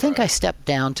 I think I stepped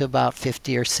down to about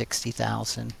 $50,000 or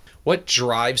 $60,000. What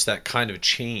drives that kind of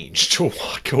change to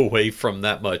walk away from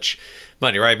that much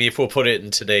money, right? I mean, if we'll put it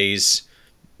in today's,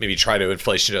 maybe try to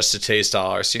inflation adjust to today's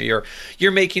dollars, so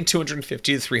you're making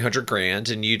 250 to 300 grand,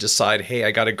 and you decide, hey, I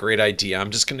got a great idea.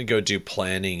 I'm just going to go do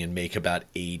planning and make about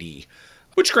 80,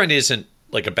 which granted isn't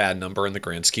like a bad number in the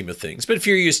grand scheme of things. But if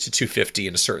you're used to 250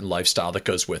 and a certain lifestyle that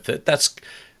goes with it, that's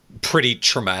pretty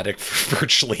traumatic for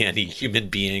virtually any human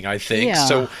being, I think.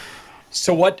 Yeah.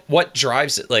 So what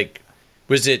drives it? Like,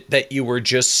 was it that you were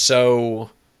just so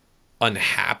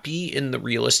unhappy in the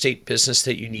real estate business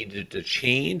that you needed to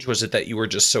change? Was it that you were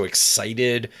just so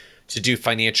excited to do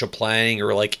financial planning,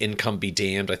 or like, income be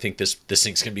damned, I think this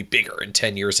thing's going to be bigger in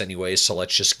 10 years anyway, so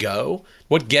let's just go?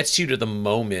 What gets you to the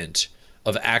moment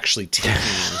of actually taking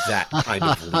that kind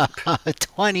of leap?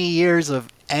 20 years of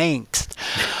angst.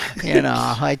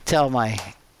 I tell my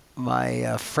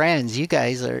friends, you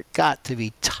guys are got to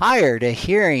be tired of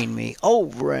hearing me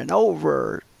over and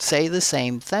over say the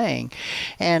same thing.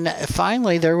 And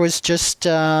finally there was just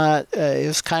it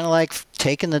was kind of like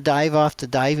taking the dive off the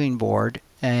diving board,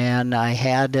 and I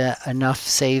had enough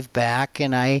saved back,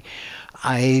 and I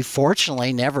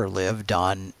fortunately never lived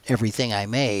on everything I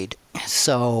made.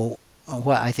 So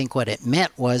what it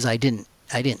meant was I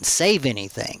didn't save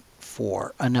anything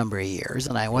for a number of years,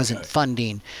 and I wasn't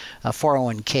funding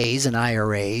 401ks and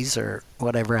IRAs or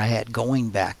whatever I had going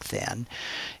back then.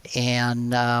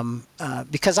 And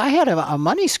because I had a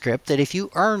money script that if you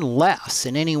earn less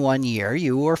in any one year,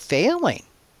 you were failing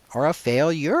or a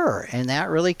failure, and that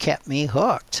really kept me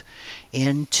hooked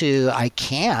into I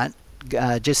can't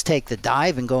just take the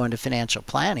dive and go into financial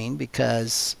planning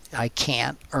because I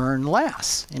can't earn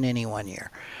less in any one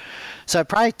year. So it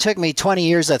probably took me 20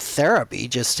 years of therapy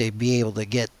just to be able to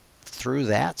get through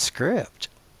that script.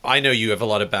 I know you have a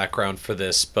lot of background for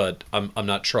this, but I'm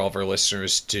not sure all of our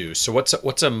listeners do. So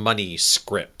what's a money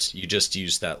script? You just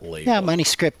use that label. Yeah, money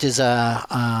script is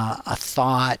a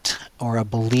thought or a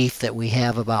belief that we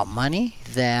have about money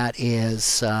that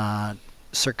is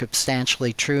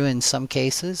circumstantially true in some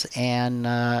cases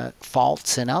and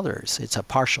false in others. It's a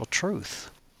partial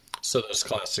truth. So those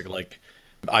classic, like,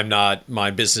 my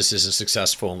business isn't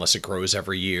successful unless it grows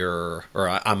every year, or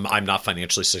I'm not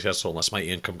financially successful unless my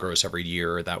income grows every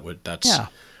year.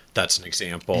 That's an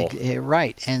example.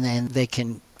 Right. And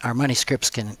then our money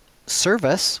scripts can serve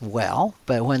us well,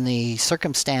 but when the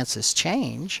circumstances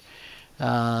change,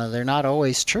 they're not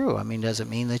always true. I mean, does it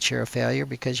mean that you're a failure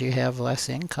because you have less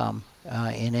income?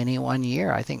 in any one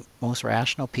year. I think most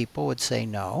rational people would say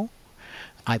no.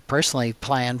 I personally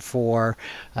plan for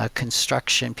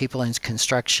construction, people in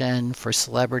construction, for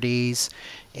celebrities,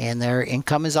 and their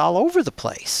income is all over the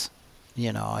place.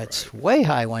 It's way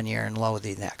high one year and low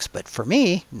the next. But for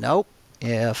me, nope.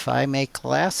 If I make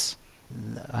less,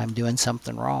 I'm doing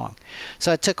something wrong.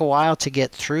 So it took a while to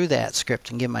get through that script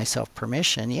and give myself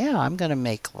permission. Yeah, I'm going to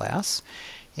make less.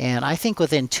 And I think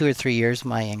within 2 or 3 years,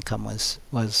 my income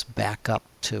was back up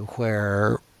to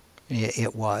where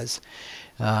it was.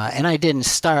 And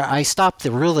I stopped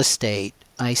the real estate.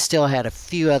 I still had a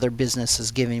few other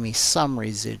businesses giving me some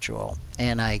residual.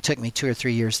 And it took me 2 or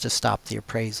 3 years to stop the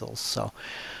appraisals.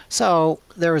 So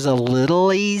there was a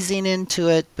little easing into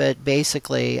it, but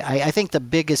basically, I think the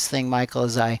biggest thing, Michael,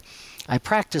 is I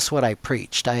practiced what I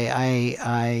preached.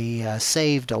 I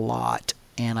saved a lot,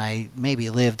 and I maybe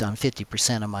lived on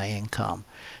 50% of my income.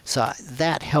 So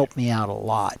that helped me out a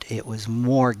lot. It was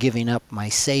more giving up my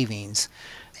savings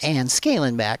and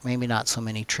scaling back, maybe not so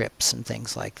many trips and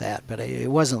things like that. But it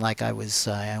wasn't like I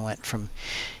went from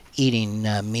eating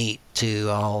meat to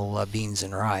all beans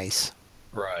and rice.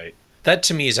 Right. That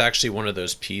to me is actually one of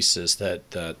those pieces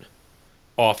that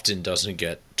often doesn't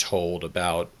get told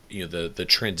about, the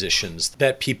transitions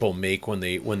that people make when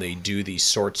they do these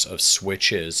sorts of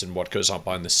switches and what goes on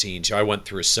behind the scenes. I went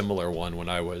through a similar one when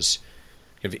I was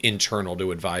internal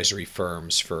to advisory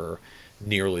firms for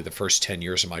nearly the first 10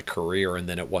 years of my career, and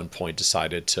then at one point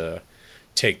decided to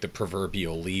take the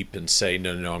proverbial leap and say,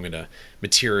 no, I'm going to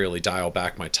materially dial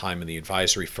back my time in the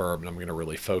advisory firm, and I'm going to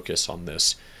really focus on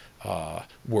this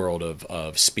world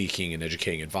of speaking and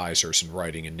educating advisors and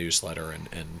writing a newsletter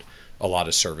and a lot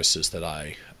of services that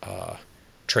I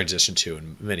transitioned to,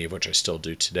 and many of which I still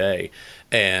do today.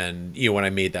 And when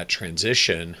I made that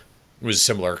transition, it was a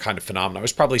similar kind of phenomenon. I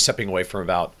was probably stepping away from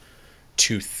about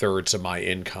 2/3 of my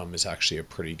income, is actually a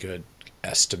pretty good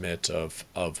estimate of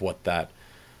what that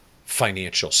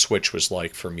financial switch was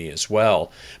like for me as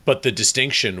well. But the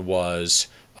distinction was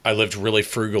I lived really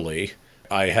frugally.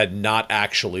 I had not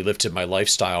actually lifted my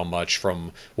lifestyle much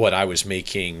from what I was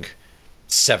making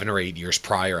 7 or 8 years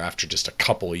prior, after just a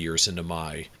couple of years into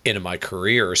my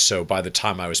career. So by the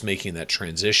time I was making that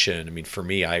transition, for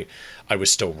me, I was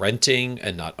still renting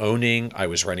and not owning. I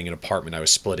was renting an apartment I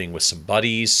was splitting with some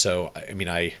buddies. So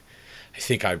I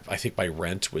think my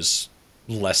rent was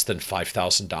less than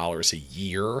 $5,000 a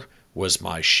year was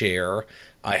my share.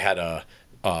 I had a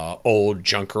old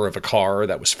junker of a car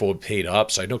that was full paid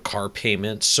up, so I had no car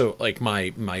payments. So like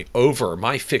my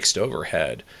fixed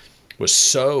overhead was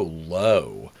so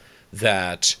low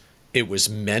that it was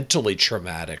mentally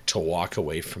traumatic to walk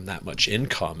away from that much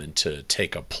income and to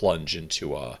take a plunge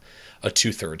into a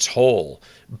 2/3 hole.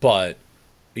 But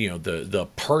the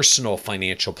personal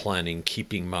financial planning,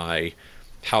 keeping my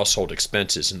household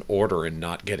expenses in order and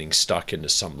not getting stuck into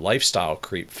some lifestyle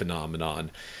creep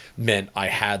phenomenon, meant I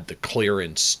had the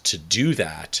clearance to do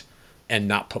that and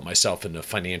not put myself into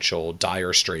financial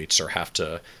dire straits or have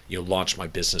to launch my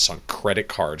business on credit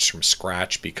cards from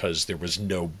scratch, because there was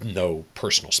no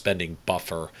personal spending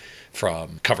buffer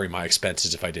from covering my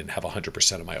expenses if I didn't have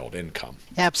 100% of my old income.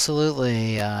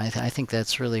 Absolutely. I think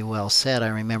that's really well said. I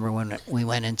remember when we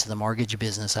went into the mortgage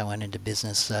business, I went into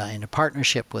business in a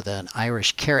partnership with an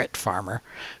Irish carrot farmer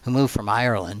who moved from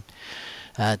Ireland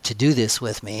to do this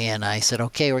with me. And I said,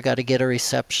 okay, we got to get a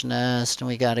receptionist and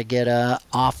we got to get a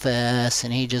office.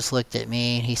 And he just looked at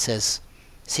me and he says,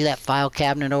 see that file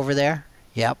cabinet over there?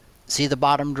 Yep. See the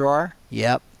bottom drawer?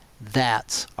 Yep.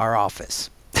 That's our office.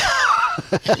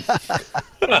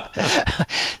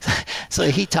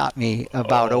 So he taught me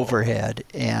about overhead,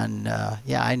 and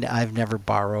I've never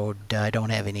borrowed. I don't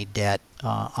have any debt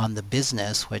on the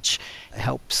business, which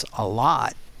helps a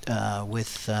lot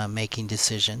with making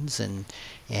decisions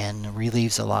and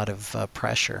relieves a lot of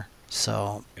pressure.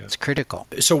 So it's critical.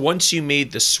 So once you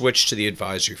made the switch to the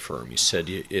advisory firm, you said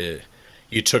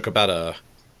you took about a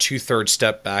 2/3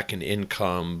 step back in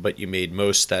income, but you made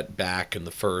most of that back in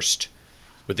the first,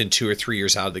 within 2 or 3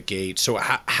 years out of the gate. So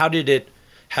how did it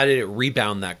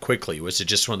rebound that quickly? Was it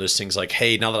just one of those things like,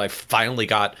 hey, now that I finally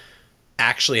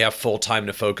actually have full time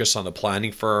to focus on the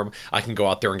planning firm, I can go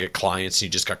out there and get clients, and you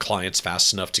just got clients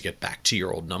fast enough to get back to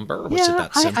your old number? Was it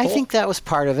that simple? I think that was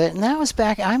part of it. And that was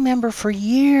back, I remember for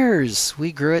years,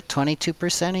 we grew at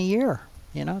 22% a year,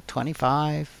 20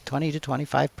 to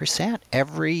 25%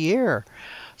 every year.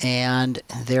 And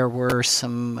there were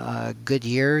some good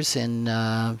years in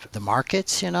the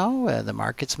markets, the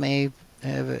markets may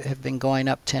have been going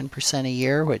up 10% a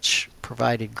year, which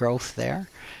provided growth there,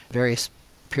 various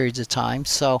periods of time.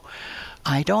 So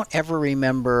I don't ever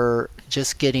remember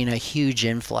just getting a huge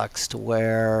influx to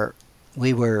where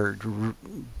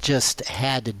just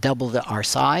had to double our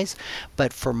size.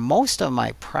 But for most of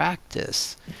my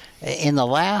practice, in the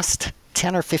last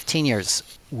 10 or 15 years,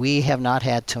 we have not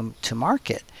had to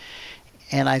market.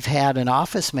 And I've had an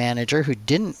office manager who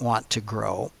didn't want to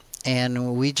grow,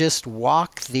 and we just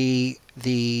walk the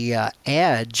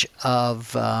edge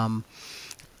of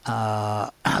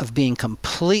being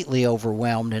completely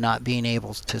overwhelmed and not being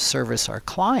able to service our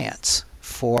clients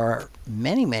for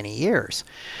many, many years.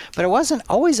 But it wasn't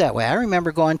always that way. I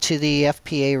remember going to the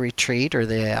FPA retreat, or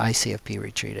the ICFP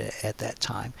retreat at that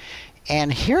time,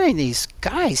 and hearing these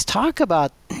guys talk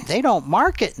about they don't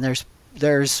market, and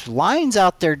there's lines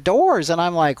out their doors, and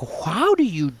I'm like, how do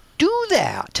you do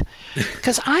that?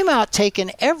 Because I'm out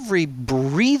taking every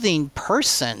breathing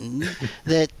person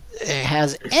that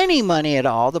has any money at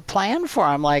all to plan for.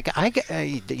 I'm like,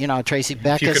 Tracy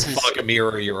Beckus. If you could fog a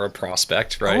mirror, you're a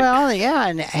prospect, right? Well, yeah,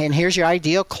 and here's your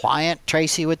ideal client,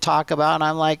 Tracy would talk about, and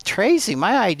I'm like, Tracy,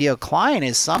 my ideal client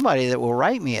is somebody that will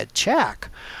write me a check.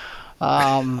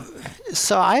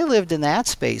 So I lived in that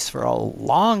space for a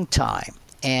long time,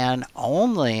 and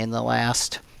only in the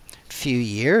last few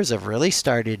years have really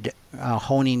started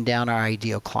honing down our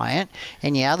ideal client.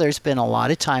 And yeah, there's been a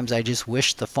lot of times I just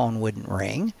wish the phone wouldn't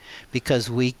ring because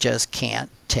we just can't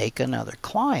take another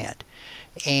client.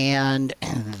 And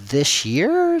this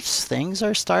year things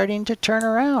are starting to turn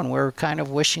around. We're kind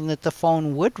of wishing that the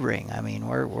phone would ring. I mean,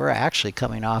 we're actually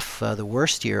coming off the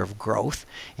worst year of growth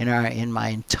in my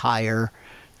entire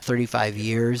 35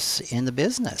 years in the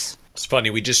business. It's funny,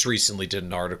 we just recently did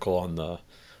an article on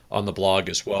the blog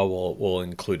as well. We'll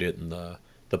include it in the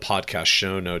podcast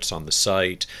show notes on the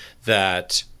site,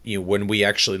 that when we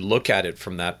actually look at it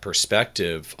from that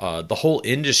perspective, the whole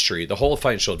industry, the whole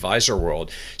financial advisor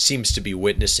world seems to be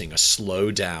witnessing a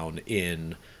slowdown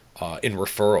in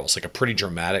referrals, like a pretty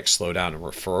dramatic slowdown in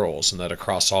referrals, and that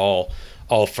across all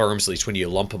firms, at least when you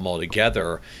lump them all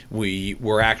together,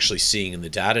 we're actually seeing in the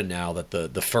data now that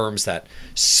the firms that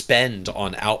spend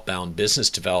on outbound business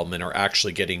development are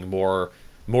actually getting more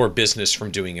business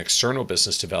from doing external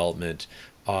business development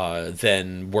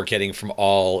than we're getting from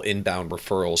all inbound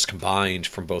referrals combined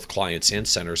from both clients and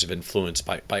centers of influence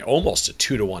by almost a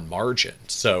 2-to-1 margin.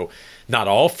 So not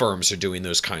all firms are doing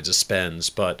those kinds of spends,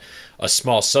 but a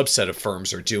small subset of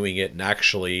firms are doing it and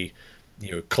actually,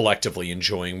 collectively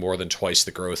enjoying more than twice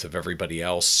the growth of everybody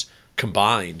else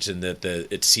combined. And that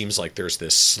it seems like there's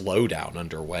this slowdown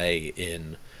underway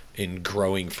in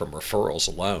growing from referrals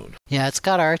alone. Yeah, it's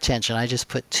got our attention. I just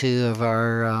put 2 of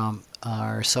our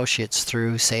associates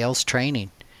through sales training.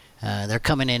 They're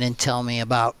coming in and telling me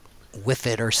about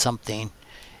WIFIT or something,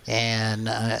 and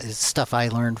it's stuff I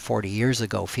learned 40 years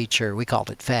ago. We called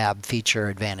it FAB, feature,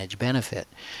 advantage, benefit.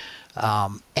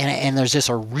 And there's just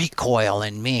a recoil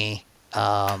in me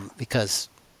because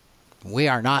we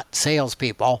are not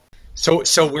salespeople.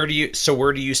 So where do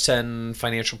you send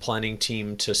financial planning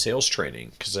team to sales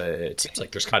training? Because it seems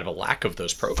like there's kind of a lack of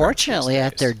those programs. Fortunately,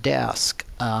 at their desk,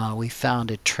 we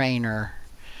found a trainer.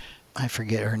 I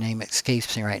forget her name,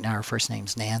 escapes me right now. Her first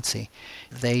name's Nancy.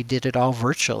 They did it all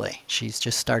virtually. She's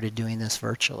just started doing this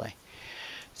virtually.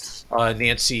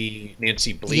 Nancy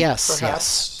Bleak, yes, perhaps?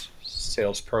 Yes.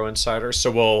 Sales Pro Insider.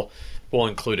 So we'll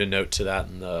include a note to that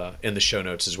in the show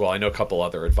notes as well. I know a couple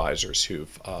other advisors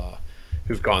who've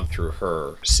gone through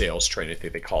her sales training. I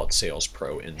think they call it Sales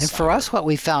Pro Insider. And for us, what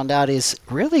we found out is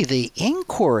really the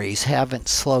inquiries haven't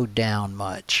slowed down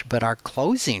much, but our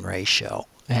closing ratio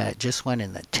just went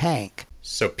in the tank.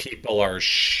 So people are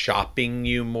shopping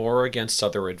you more against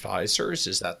other advisors?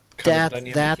 Is that kind of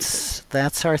the dynamic?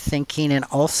 That's our thinking. And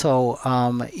also,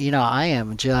 I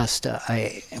am just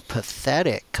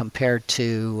pathetic compared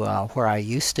to where I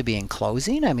used to be in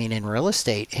closing. I mean, in real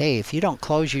estate, hey, if you don't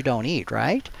close, you don't eat,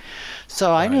 right?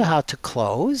 So I knew how to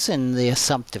close, and the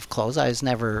assumptive close. I was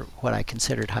never what I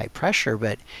considered high pressure,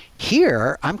 but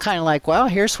here I'm kind of like, well,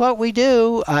 here's what we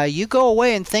do. You go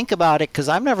away and think about it, because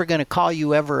I'm never going to call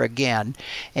you ever again.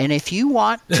 And if you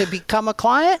want to become a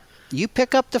client, you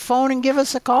pick up the phone and give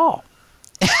us a call.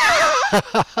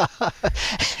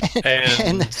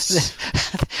 and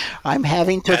I'm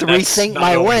having to rethink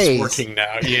my ways. Working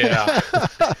now, yeah.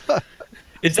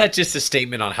 Is that just a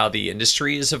statement on how the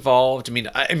industry has evolved? I mean,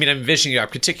 I'm envisioning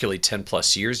particularly 10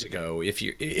 plus years ago.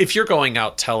 If you're going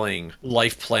out telling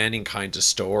life planning kinds of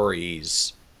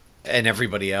stories, and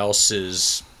everybody else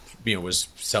was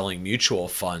selling mutual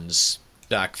funds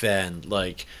back then,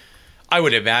 like, I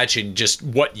would imagine just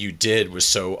what you did was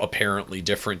so apparently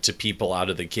different to people out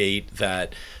of the gate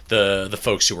that the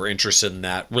folks who were interested in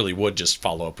that really would just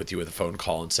follow up with you with a phone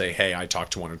call and say, hey, I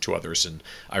talked to one or two others and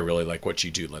I really like what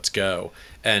you do. Let's go.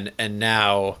 And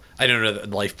now I don't know that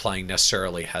life planning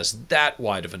necessarily has that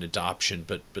wide of an adoption,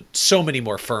 but so many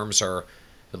more firms are,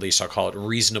 at least I'll call it,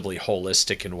 reasonably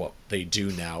holistic in what they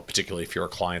do now, particularly if you're a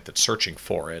client that's searching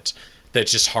for it,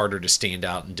 that's just harder to stand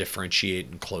out and differentiate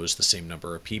and close the same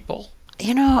number of people.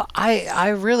 You know, I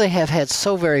really have had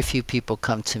so very few people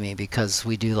come to me because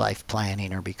we do life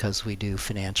planning or because we do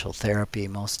financial therapy.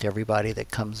 Most everybody that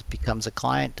becomes a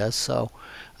client does so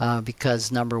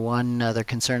because, number one, they're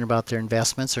concerned about their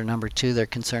investments, or number two, they're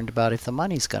concerned about if the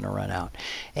money's going to run out.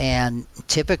 And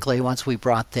typically, once we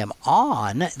brought them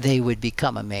on, they would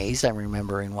become amazed. I'm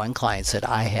remembering one client said,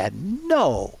 I had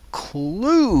no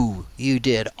clue you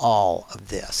did all of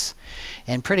this.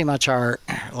 And pretty much our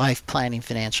life planning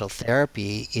financial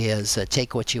therapy is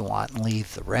take what you want and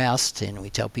leave the rest. And we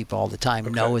tell people all the time,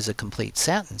 okay, no is a complete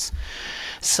sentence.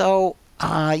 So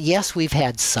yes, we've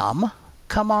had some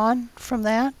come on from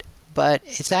that, but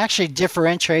it actually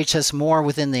differentiates us more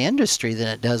within the industry than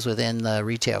it does within the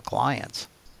retail clients.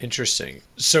 Interesting.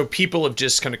 So people have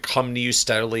just kind of come to you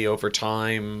steadily over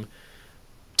time,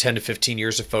 10 to 15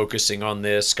 years of focusing on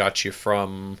this, got you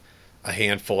from a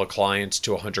handful of clients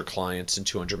to 100 clients and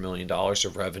 $200 million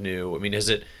of revenue. I mean, has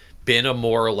it been a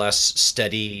more or less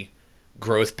steady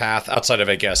growth path outside of,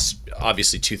 I guess,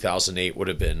 obviously 2008 would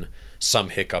have been some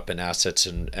hiccup in assets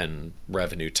and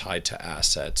revenue tied to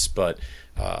assets, but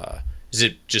has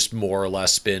it just more or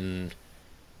less been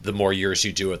the more years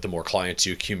you do it, the more clients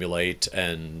you accumulate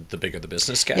and the bigger the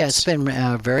business gets? Yeah, it's been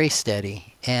very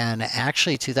steady. And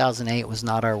actually 2008 was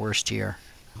not our worst year.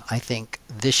 I think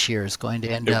this year is going to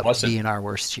end up being our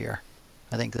worst year.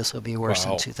 I think this will be worse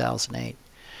than 2008.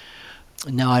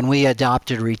 No, and we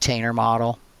adopted a retainer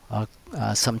model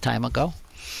some time ago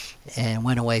and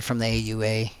went away from the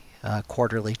AUA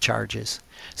quarterly charges.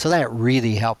 So that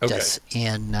really helped us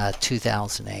in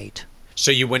 2008.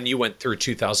 So when you went through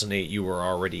 2008, you were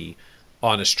already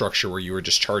on a structure where you were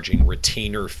just charging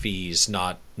retainer fees,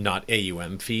 not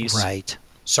AUM fees? Right.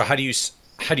 So how do you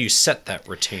set that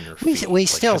retainer fee? We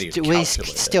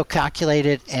still calculate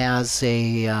it as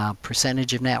a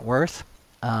percentage of net worth,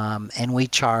 and we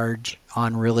charge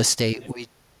on real estate.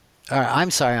 On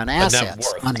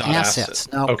assets. On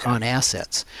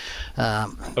assets.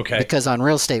 Because on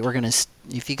real estate, we're going to,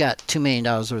 if you got $2 million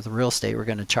worth of real estate, we're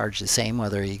going to charge the same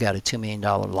whether you got a $2 million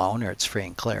loan or it's free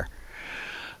and clear.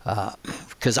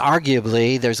 Because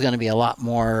arguably, there's going to be a lot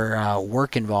more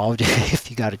work involved if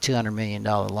you got a $200 million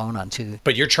loan on two.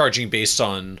 But you're charging based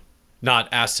on not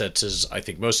assets as I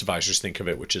think most advisors think of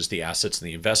it, which is the assets in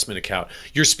the investment account.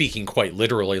 You're speaking quite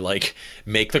literally, like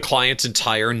make the client's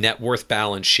entire net worth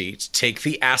balance sheet, take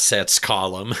the assets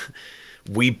column,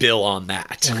 we bill on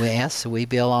that. Yes, we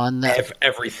bill on that.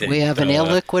 Everything. We have an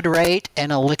illiquid rate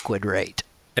and a liquid rate.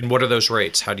 And what are those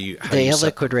rates? How do you The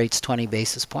illiquid rate's 20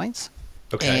 basis points.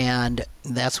 Okay. And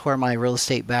that's where my real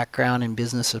estate background and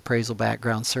business appraisal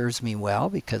background serves me well,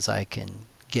 because I can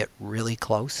get really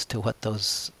close to what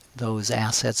those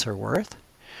assets are worth.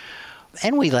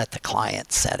 And we let the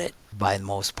client set it by the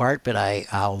most part, but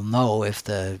I'll know if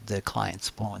the client's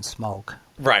blowing smoke.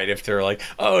 Right. If they're like,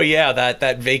 oh yeah,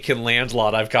 that vacant land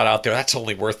lot I've got out there, that's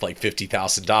only worth like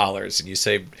 $50,000. And you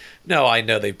say, no, I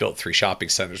know they built 3 shopping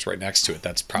centers right next to it.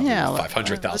 That's probably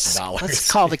 $500,000.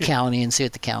 Let's call the county and see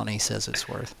what the county says it's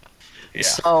worth. Yeah.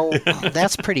 So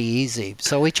that's pretty easy.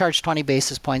 So we charge 20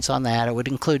 basis points on that. It would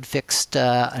include fixed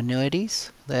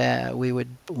annuities that we would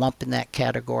lump in that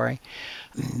category.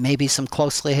 Maybe some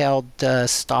closely held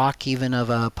stock, even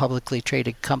of a publicly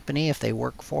traded company if they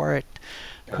work for it.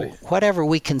 Right. Whatever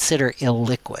we consider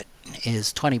illiquid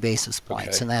is 20 basis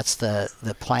points, and that's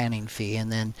the planning fee. And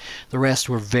then the rest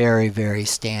were very, very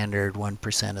standard,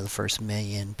 1% of the first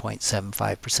million,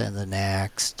 0.75% of the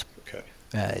next,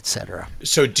 etc.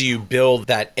 So do you build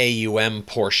that AUM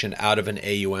portion out of an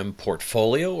AUM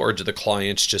portfolio, or do the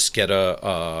clients just get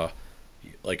an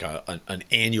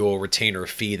annual retainer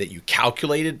fee that you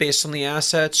calculated based on the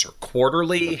assets, or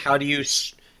quarterly? How do you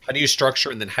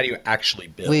structure, and then how do you actually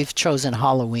build? We've chosen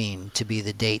Halloween to be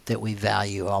the date that we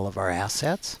value all of our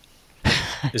assets.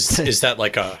 Is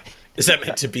that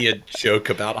meant to be a joke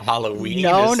about Halloween?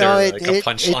 No, a it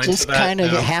punchline just to that? kind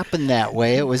of happened that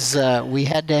way. It was we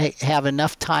had to have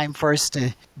enough time for us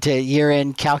to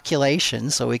year-end calculation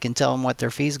so we can tell them what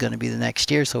their fee is going to be the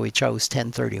next year. So we chose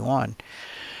 10/31.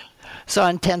 So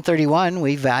on 1031,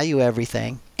 we value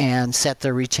everything and set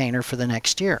the retainer for the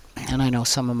next year. And I know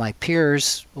some of my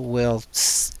peers will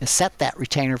set that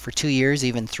retainer for 2 years,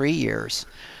 even 3 years.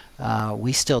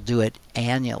 We still do it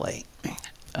annually.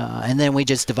 And then we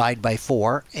just divide by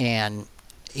 4 and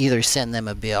either send them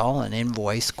a bill, an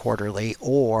invoice quarterly,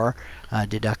 or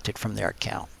deduct it from their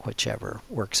account, whichever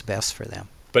works best for them.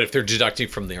 But if they're deducting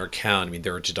from their account, I mean,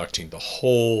 they're deducting the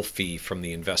whole fee from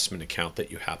the investment account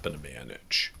that you happen to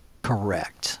manage.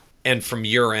 Correct. And from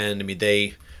your end, I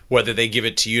mean, whether they give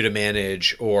it to you to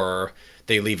manage or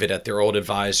they leave it at their old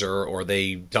advisor or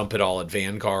they dump it all at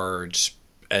Vanguard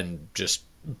and just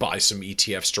buy some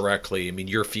ETFs directly, I mean,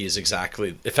 your fee is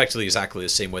effectively exactly the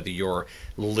same, whether you're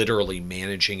literally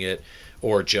managing it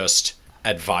or just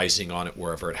advising on it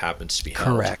wherever it happens to be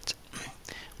held. Correct.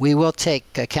 We will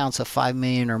take accounts of $5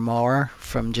 million or more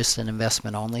from just an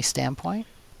investment only standpoint.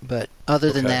 But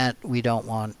other than that, we don't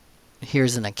want,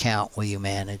 here's an account, will you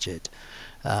manage it?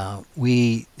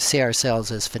 We see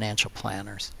ourselves as financial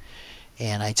planners.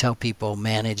 And I tell people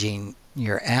managing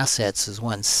your assets is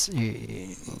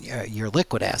your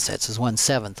liquid assets is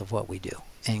 1/7 of what we do.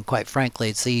 And quite frankly,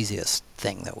 it's the easiest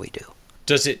thing that we do.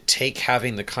 Does it take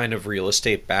having the kind of real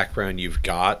estate background you've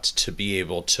got to be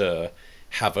able to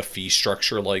have a fee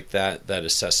structure like that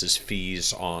assesses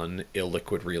fees on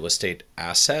illiquid real estate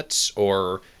assets?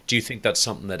 Or do you think that's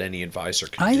something that any advisor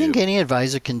can do? I think any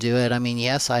advisor can do it. I mean,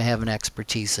 yes, I have an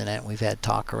expertise in it. We've had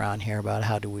talk around here about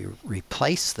how do we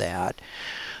replace that.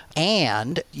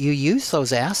 And you use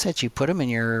those assets, you put them in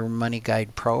your Money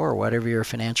Guide Pro or whatever your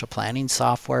financial planning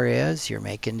software is. You're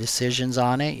making decisions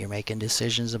on it. You're making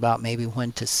decisions about maybe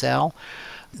when to sell.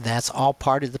 That's all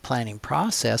part of the planning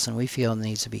process, and we feel it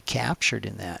needs to be captured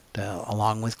in that,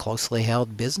 along with closely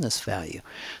held business value.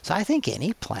 So I think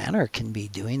any planner can be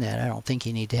doing that. I don't think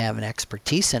you need to have an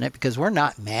expertise in it because we're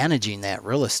not managing that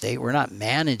real estate. We're not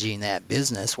managing that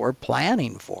business. We're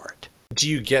planning for it. Do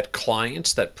you get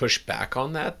clients that push back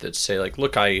on that say like,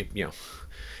 look,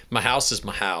 my house is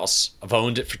my house. I've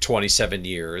owned it for 27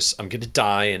 years. I'm going to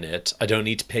die in it. I don't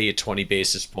need to pay you 20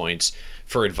 basis points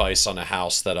for advice on a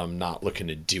house that I'm not looking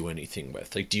to do anything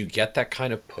with. Like, do you get that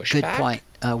kind of pushback? Good point.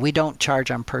 We don't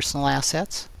charge on personal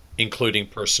assets. Including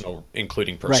personal right,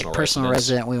 residence. Personal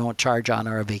resident we won't charge on,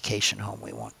 or a vacation home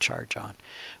we won't charge on,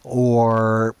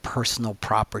 or personal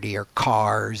property or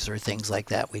cars or things like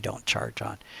that we don't charge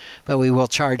on. But we will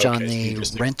charge on the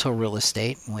rental real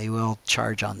estate, and we will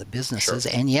charge on the businesses.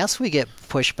 Sure. And yes, we get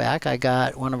pushback. I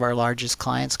got one of our largest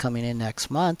clients coming in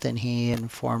next month, and he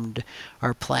informed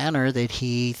our planner that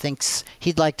he thinks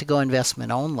he'd like to go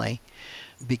investment only,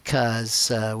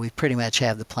 because we pretty much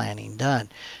have the planning done.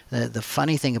 The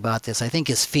funny thing about this, I think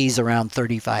his fee's around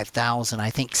 $35,000. I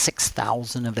think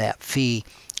 $6,000 of that fee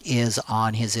is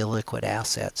on his illiquid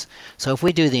assets. So if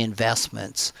we do the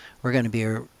investments, we're going to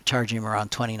be charging him around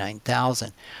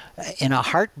 $29,000. In a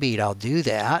heartbeat, I'll do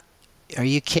that. Are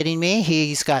you kidding me?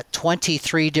 He's got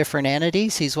 23 different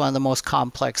entities. He's one of the most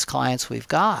complex clients we've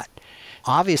got.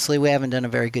 Obviously, we haven't done a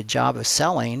very good job of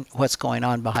selling what's going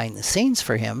on behind the scenes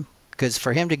for him. Because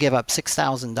for him to give up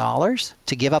 $6,000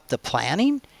 to give up the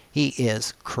planning, he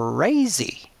is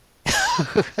crazy.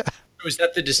 Is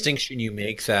that the distinction you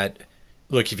make that,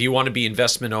 look, if you want to be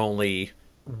investment only,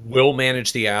 we'll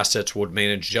manage the assets, we'll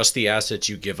manage just the assets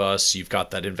you give us, you've got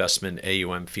that investment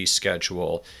AUM fee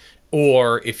schedule.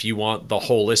 Or if you want the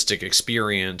holistic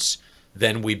experience,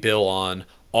 then we bill on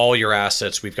all your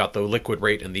assets. We've got the liquid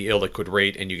rate and the illiquid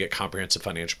rate, and you get comprehensive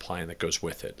financial planning that goes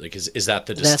with it. Like, is that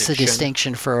the distinction? That's the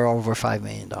distinction for over $5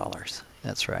 million.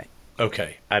 That's right.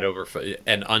 Okay. At over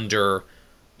and under,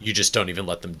 you just don't even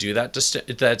let them do that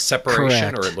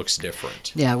separation. Correct. Or it looks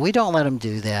different? Yeah, we don't let them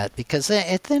do that because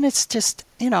then it's just,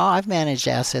 I've managed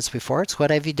assets before. It's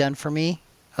what have you done for me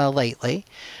lately?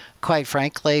 Quite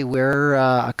frankly, we're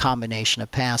a combination of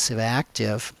passive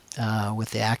active,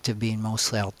 with the active being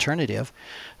mostly alternative.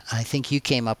 I think you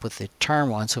came up with the term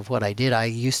once of what I did. I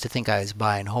used to think I was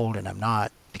buy and hold, and I'm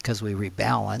not, because we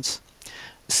rebalance.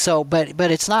 So, but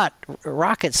it's not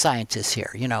rocket scientists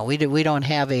here. We don't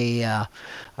have a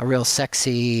real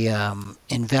sexy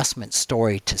investment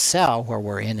story to sell where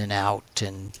we're in and out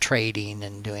and trading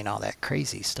and doing all that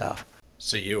crazy stuff.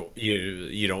 So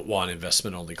you don't want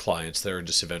investment only clients. They're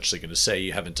just eventually going to say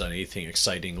you haven't done anything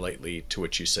exciting lately, to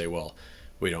which you say, well,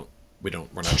 we're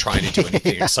not trying to do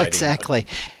anything yeah, exciting. Exactly.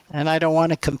 And I don't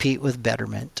want to compete with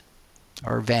Betterment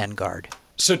or Vanguard.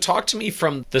 So talk to me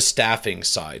from the staffing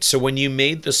side. So when you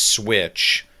made the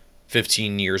switch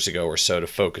 15 years ago or so to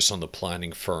focus on the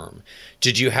planning firm,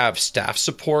 did you have staff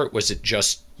support? Was it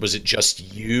just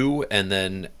you? And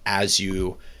then as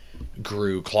you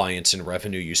grew clients and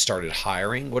revenue, you started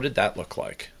hiring. What did that look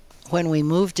like? When we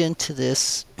moved into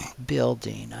this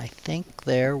building, I think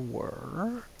there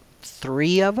were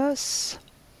three of us,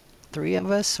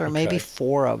 or maybe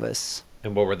four of us.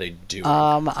 And what were they doing?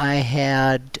 I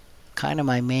had kind of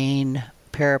my main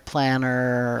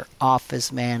paraplanner,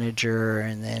 office manager,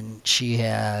 and then she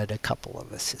had a couple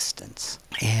of assistants.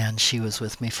 And she was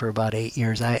with me for about 8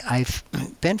 years. I've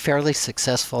been fairly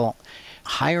successful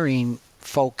hiring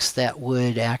folks that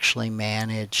would actually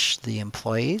manage the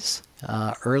employees.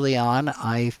 Early on,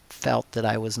 I felt that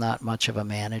I was not much of a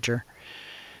manager.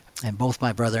 And both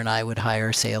my brother and I would hire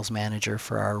a sales manager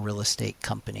for our real estate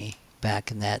company back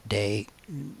in that day,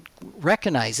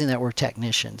 recognizing that we're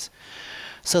technicians.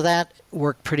 So that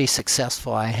worked pretty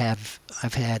successful. I've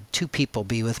had two people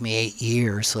be with me 8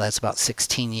 years, so that's about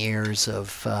 16 years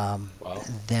of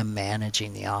them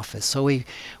managing the office. So we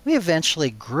eventually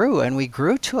grew, and we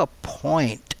grew to a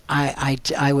point.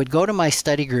 I would go to my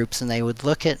study groups, and they would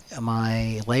look at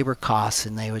my labor costs,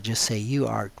 and they would just say, "You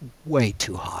are way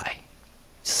too high.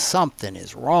 Something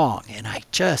is wrong." And I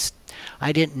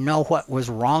didn't know what was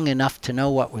wrong enough to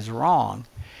know what was wrong.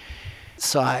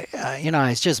 So I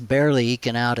was just barely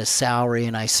eking out a salary,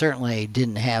 and I certainly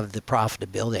didn't have the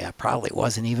profitability. I probably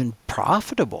wasn't even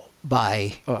profitable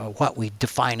by what we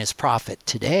define as profit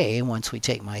today once we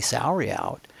take my salary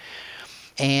out.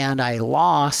 And I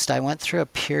went through a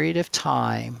period of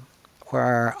time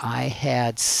where I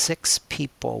had 6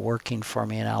 people working for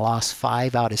me, and I lost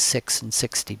 5 out of 6 in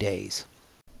 60 days.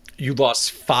 You lost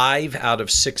 5 out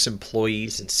of 6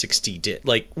 employees in 60 days.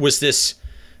 Like, was this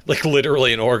like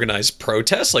literally an organized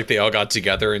protest? Like they all got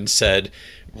together and said,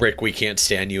 "Rick, we can't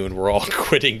stand you, and we're all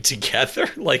quitting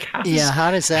together"? Like, how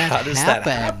does that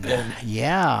happen?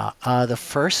 Yeah, the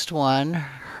first one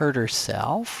hurt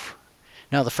herself.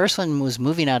 No, the first one was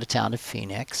moving out of town to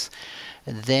Phoenix.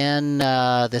 Then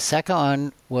the second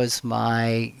one was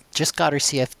just got her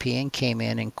CFP and came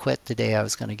in and quit the day I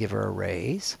was going to give her a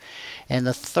raise. And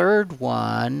the third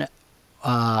one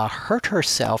hurt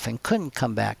herself and couldn't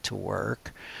come back to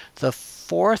work. The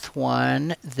fourth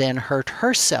one then hurt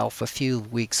herself a few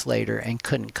weeks later and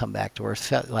couldn't come back to work.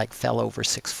 Fell over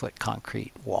 6-foot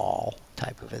concrete wall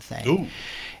type of a thing. Ooh.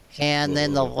 And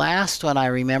then the last one I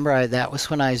remember, that was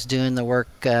when I was doing the work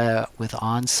with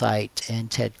Onsite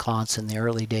and Ted Klontz in the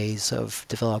early days of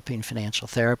developing financial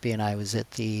therapy. And I was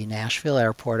at the Nashville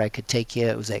airport. I could take you,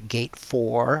 it was at gate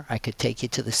 4. I could take you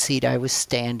to the seat I was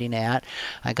standing at.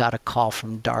 I got a call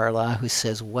from Darla who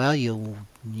says, "Well, you'll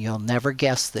never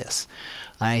guess this."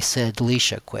 I said,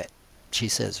 "Leisha quit." She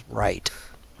says, "Right."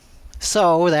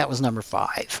 So that was number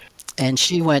 5. And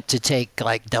she went to take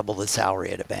like double the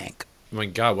salary at a bank. Oh my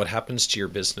God, what happens to your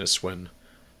business when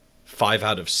 5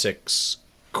 out of 6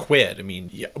 quit? I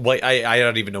mean, I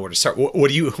don't even know where to start. What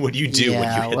do you do when you hit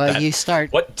that?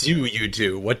 What do you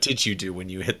do? What did you do when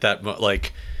you hit that?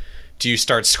 Do you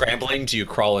start scrambling? Do you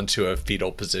crawl into a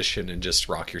fetal position and just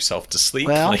rock yourself to sleep?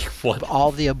 Well,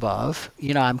 all the above.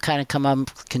 I'm kind of come up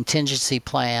with contingency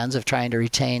plans of trying to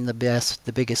retain the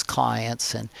biggest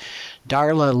clients. And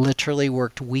Darla literally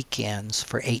worked weekends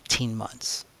for 18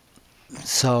 months.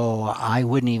 So I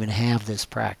wouldn't even have this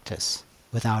practice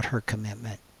without her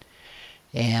commitment.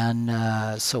 And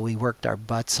so we worked our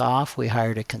butts off. We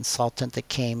hired a consultant that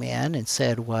came in and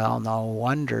said, "Well, no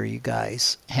wonder you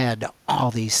guys had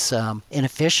all these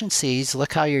inefficiencies.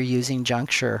 Look how you're using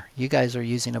Juncture. You guys are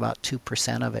using about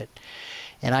 2% of it."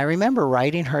 And I remember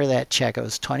writing her that check. It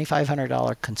was a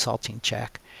 $2,500 consulting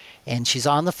check. And she's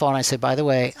on the phone. I said, "By the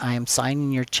way, I am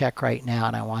signing your check right now,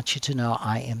 and I want you to know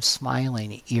I am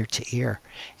smiling ear to ear."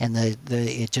 And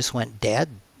it just went dead.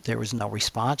 There was no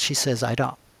response. She says, I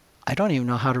don't even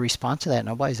know how to respond to that.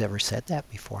 Nobody's ever said that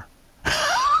before."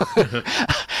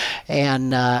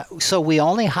 And so we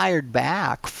only hired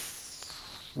back.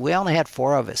 We only had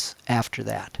 4 of us after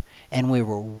that, and we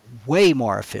were way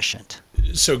more efficient.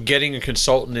 So getting a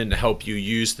consultant in to help you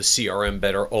use the CRM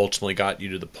better ultimately got you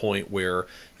to the point where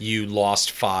you lost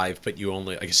 5, but you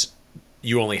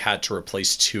only had to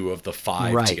replace 2 of the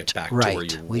 5 to get back to where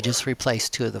you were. We just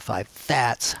replaced 2 of the 5.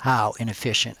 That's how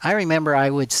inefficient. I remember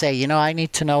I would say, I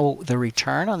need to know the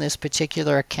return on this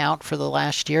particular account for the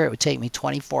last year. It would take me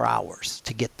 24 hours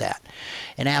to get that.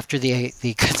 And after the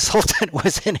consultant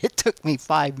was in, it took me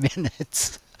 5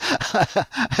 minutes.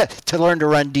 to learn to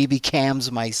run DB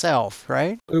cams myself,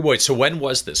 right? Wait, so when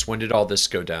was this? When did all this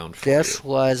go down for you?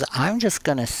 I'm just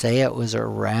going to say it was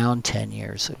around 10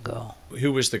 years ago.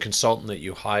 Who was the consultant that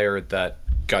you hired that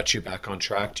got you back on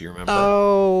track? Do you remember?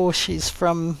 Oh, she's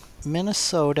from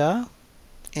Minnesota,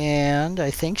 and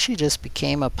I think she just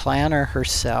became a planner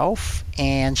herself.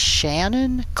 And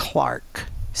Shannon Clark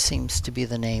seems to be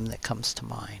the name that comes to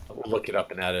mind. We'll look it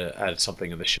up and add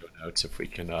something in the show notes if we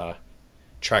can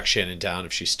track Shannon down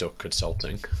if she's still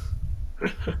consulting.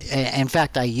 In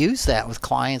fact, I use that with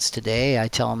clients today. I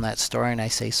tell them that story and I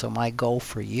say, so my goal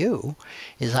for you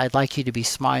is I'd like you to be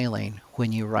smiling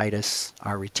when you write us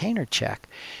our retainer check.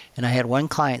 And I had one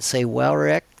client say, well,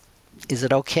 Rick, is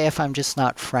it okay if I'm just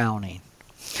not frowning?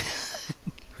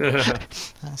 I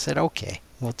said, okay,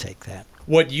 we'll take that.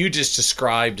 What you just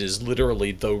described is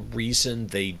literally the reason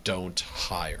they don't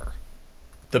hire.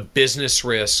 The business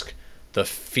risk, the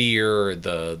fear,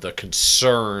 the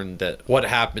concern that what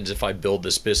happens if I build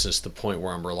this business to the point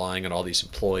where I'm relying on all these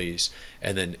employees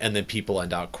and then people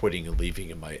end up quitting and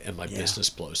leaving and my business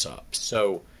blows up.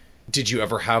 So did you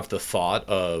ever have the thought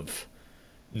of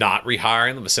not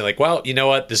rehiring them and say like, well, you know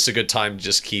what, this is a good time to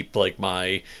just keep like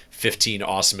my 15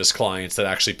 awesomest clients that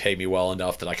actually pay me well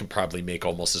enough that I can probably make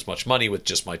almost as much money with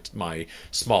just my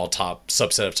small top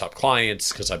subset of top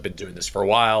clients because I've been doing this for a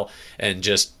while, and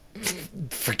just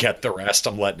forget the rest,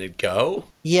 I'm letting it go?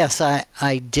 Yes,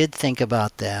 I did think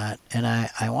about that. And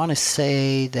I want to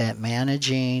say that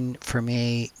managing for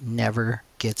me never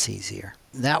gets easier.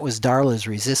 That was Darla's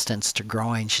resistance to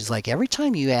growing. She's like, every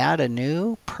time you add a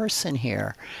new person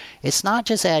here, it's not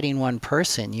just adding one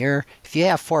person. If you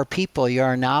have 4 people,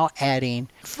 you're now adding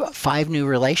 5 new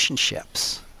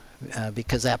relationships.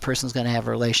 Because that person's going to have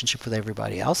a relationship with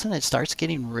everybody else, and it starts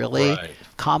getting really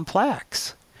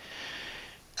complex.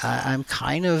 I'm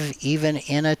kind of even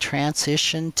in a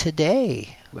transition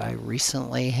today. I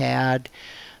recently had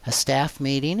a staff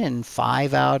meeting, and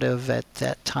 5 out of, at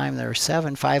that time there were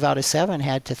 7, 5 out of 7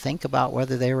 had to think about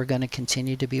whether they were going to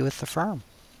continue to be with the firm.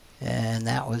 And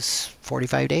that was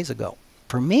 45 days ago.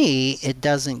 For me, it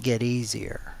doesn't get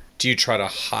easier. Do you try to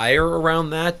hire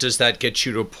around that? Does that get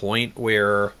you to a point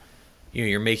where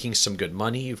you're making some good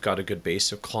money, you've got a good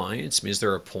base of clients? I mean, is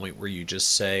there a point where you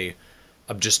just say,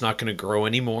 I'm just not going to grow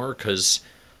anymore because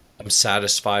I'm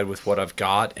satisfied with what I've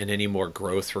got, and any more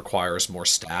growth requires more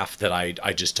staff that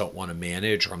I just don't want to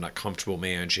manage, or I'm not comfortable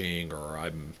managing, or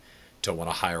I don't want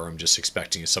to hire them, just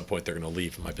expecting at some point they're going to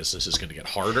leave and my business is going to get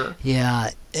harder?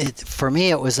 Yeah, for me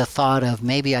it was a thought of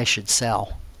maybe I should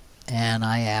sell. And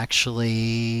I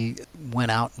actually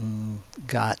went out and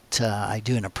I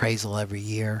do an appraisal every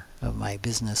year of my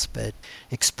business, but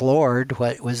explored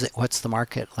what's the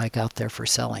market like out there for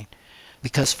selling.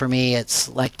 Because for me, it's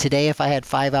like today, if I had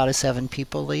 5 out of 7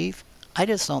 people leave, I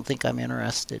just don't think I'm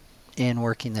interested in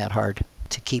working that hard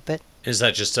to keep it. Is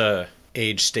that just a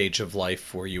age stage of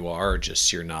life where you are, or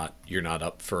just you're not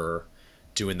up for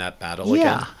doing that battle again?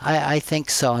 Yeah, I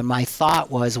think so. And my thought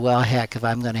was, well, heck, if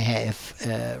I'm going to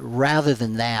have, rather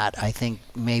than that, I think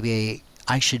maybe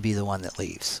I should be the one that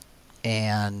leaves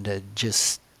and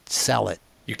just sell it.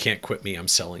 You can't quit me. I'm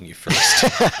selling you first.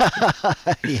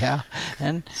 Yeah,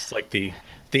 and it's like the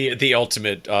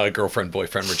ultimate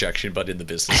girlfriend-boyfriend rejection, but in the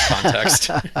business context.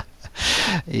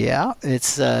 Yeah,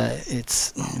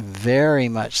 it's very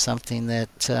much something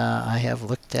that I have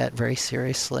looked at very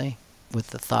seriously, with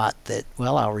the thought that,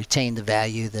 well, I'll retain the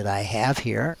value that I have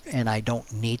here, and I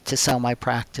don't need to sell my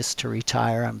practice to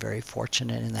retire. I'm very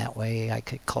fortunate in that way. I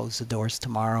could close the doors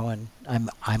tomorrow and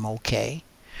I'm okay.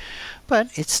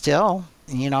 But it still,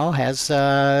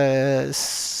 has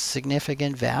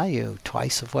significant value,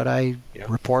 twice of what I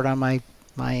report on my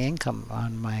income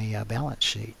on my balance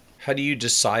sheet. How do you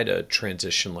decide a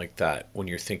transition like that when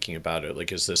you're thinking about it?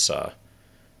 Like, is this a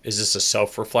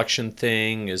self-reflection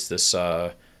thing? Is this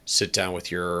sit down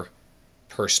with your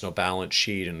personal balance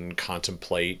sheet and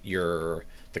contemplate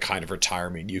the kind of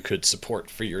retirement you could support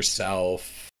for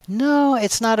yourself? No,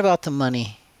 it's not about the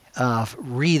money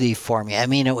really for me. I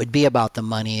mean, it would be about the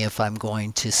money if I'm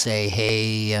going to say,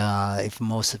 hey, if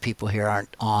most of the people here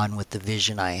aren't on with the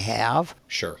vision I have.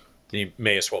 Sure. Then you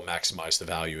may as well maximize the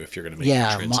value if you're going to make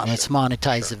a transition. Let's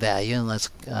monetize the value, and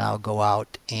I'll go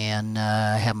out and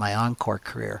have my encore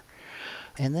career.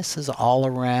 And this is all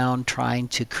around trying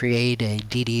to create a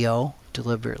DDO,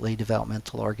 deliberately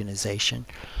developmental organization,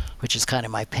 which is kind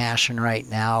of my passion right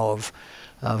now of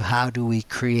how do we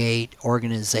create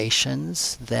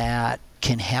organizations that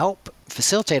can help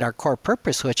facilitate our core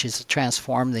purpose, which is to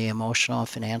transform the emotional and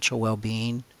financial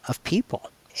well-being of people.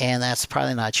 And that's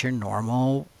probably not your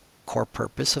normal core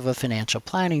purpose of a financial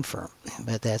planning firm,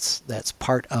 but that's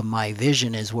part of my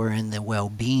vision. Is we're in the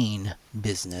well-being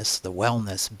business, the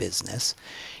wellness business,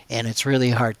 and it's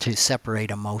really hard to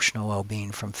separate emotional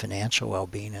well-being from financial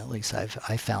well-being. At least I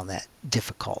found that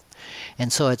difficult.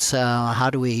 And so it's how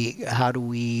do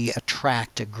we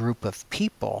attract a group of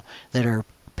people that are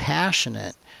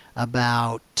passionate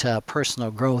about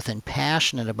personal growth and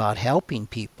passionate about helping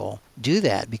people do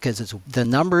that, because the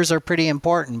numbers are pretty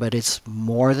important, but it's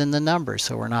more than the numbers.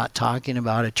 So we're not talking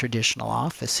about a traditional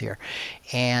office here.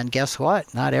 And guess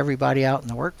what? Not everybody out in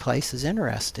the workplace is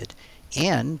interested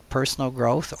in personal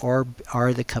growth or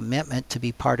the commitment to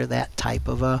be part of that type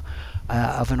of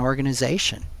an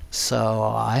organization. So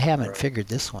I haven't figured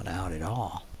this one out at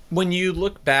all. When you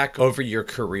look back over your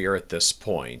career at this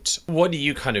point, what do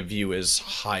you kind of view as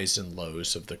highs and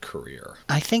lows of the career?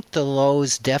 I think the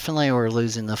lows definitely were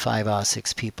losing the 5 out of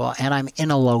 6 people, and I'm in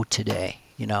a low today.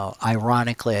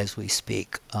 Ironically, as we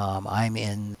speak, I'm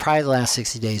in, probably the last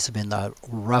 60 days have been the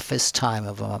roughest time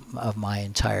of my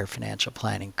entire financial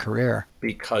planning career.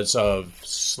 Because of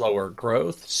slower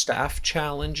growth, staff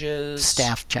challenges?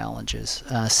 Staff challenges.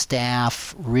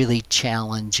 Staff really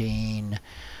challenging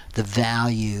the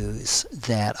values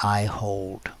that I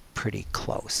hold pretty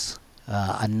close.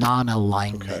 A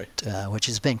non-alignment, which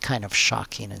has been kind of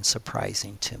shocking and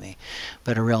surprising to me,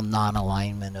 but a real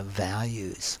non-alignment of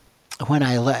values. When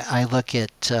I look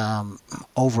at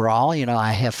overall,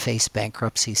 I have faced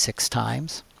bankruptcy 6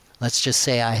 times. Let's just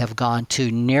say I have gone to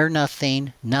near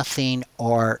nothing, nothing,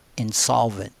 or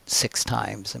insolvent 6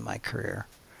 times in my career,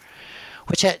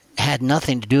 which had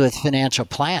nothing to do with financial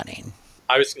planning.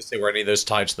 I was going to say, were any of those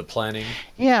tied to the planning?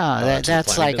 Yeah,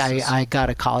 that's like I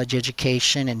got a college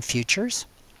education in futures,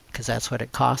 because that's what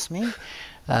it cost me.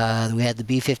 We had the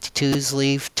B-52s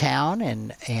leave town,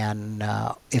 and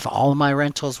if all of my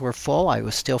rentals were full, I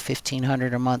was still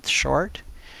 $1,500 a month short.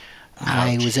 Ouch.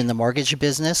 I was in the mortgage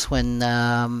business when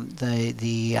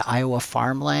the Iowa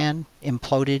farmland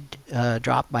imploded,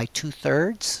 dropped by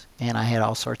 2/3, and I had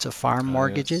all sorts of farm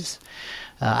mortgages. Yes.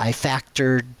 I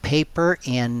factored paper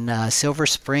in Silver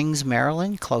Springs,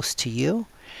 Maryland, close to you.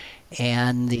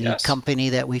 And the company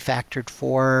that we factored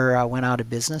for went out of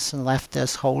business and left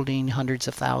us holding hundreds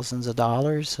of thousands of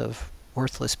dollars of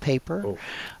worthless paper. Oh.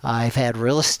 I've had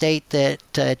real estate that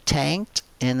tanked,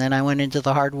 and then I went into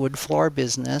the hardwood floor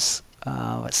business.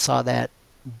 Saw that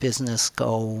business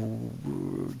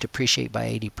depreciate by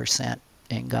 80%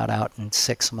 and got out in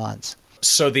 6 months.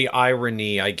 So the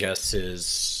irony, I guess,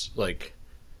 is like,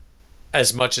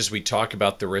 as much as we talk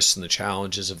about the risks and the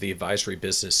challenges of the advisory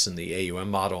business and the AUM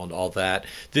model and all that,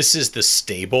 this is the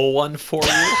stable one for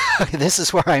you? This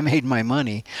is where I made my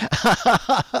money.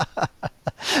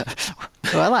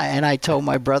 Well, I told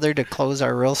my brother to close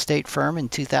our real estate firm in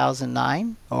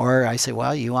 2009. Or I said,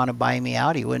 well, you want to buy me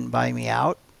out? He wouldn't buy me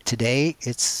out. Today,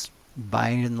 it's by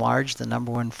and large the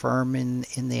 #1 firm in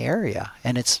the area.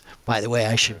 And it's, by the way,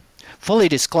 I should fully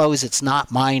disclose, it's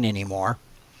not mine anymore.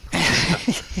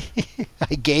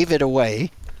 I gave it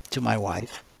away to my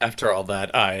wife. After all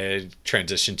that, I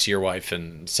transitioned to your wife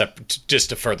and just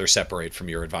to further separate from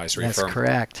your advisory firm. That's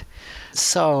correct.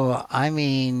 So, I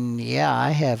mean, yeah,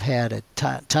 I have had a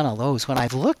ton of those. When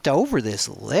I've looked over this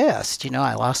list,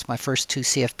 I lost my first 2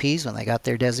 CFPs when they got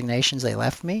their designations. They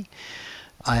left me.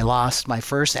 I lost my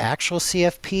first actual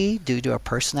CFP due to a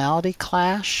personality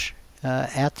clash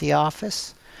at the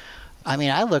office. I mean,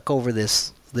 I look over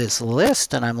this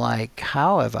list and I'm like,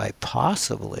 how have I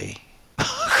possibly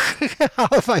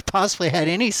had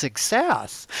any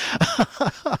success?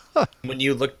 When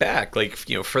you look back, like,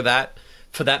 for that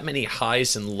many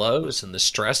highs and lows and the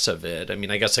stress of it, I mean,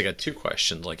 I guess I got 2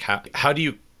 questions. Like, how do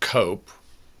you cope?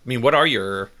 I mean, what are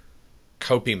your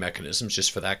coping mechanisms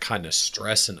just for that kind of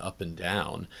stress and up and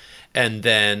down? And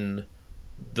then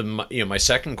my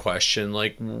second question,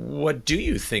 like, what do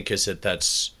you think is it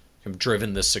that's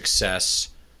driven the success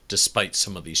despite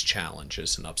some of these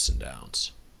challenges and ups and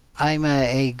downs? I'm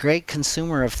a great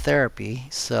consumer of therapy,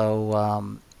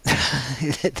 so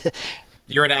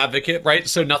you're an advocate, right?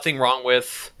 So nothing wrong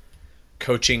with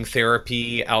coaching,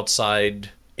 therapy, outside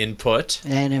input.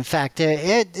 And in fact,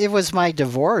 it was my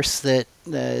divorce that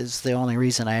is the only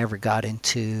reason I ever got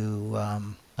into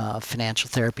financial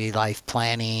therapy. Life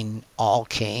planning all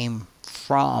came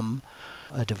from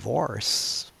a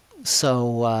divorce.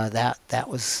 So that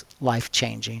was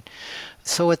life-changing.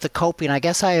 So with the coping, I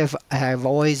guess I have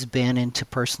always been into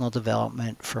personal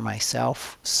development for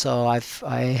myself. So I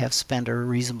have spent a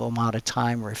reasonable amount of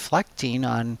time reflecting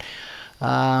on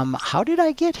how did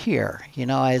I get here?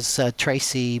 As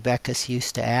Tracy Beckus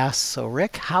used to ask, so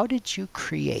Rick, how did you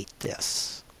create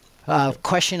this?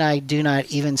 Question I do not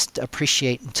even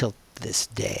appreciate until this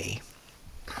day.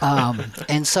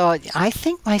 And so I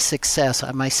think my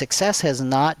success has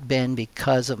not been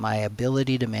because of my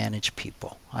ability to manage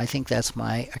people. I think that's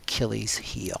my Achilles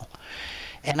heel.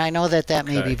 And I know that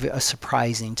may Okay. be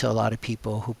surprising to a lot of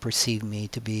people who perceive me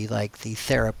to be like the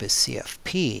therapist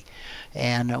CFP.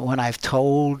 And when I've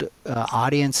told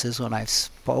audiences, when I've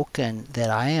spoken, that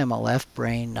I am a left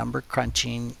brain number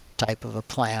crunching type of a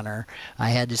planner, I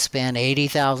had to spend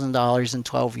 $80,000 in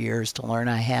 12 years to learn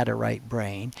I had a right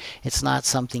brain. It's not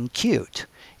something cute.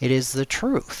 It is the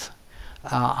truth.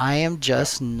 I am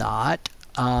just not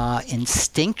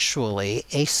instinctually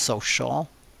a social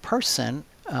person.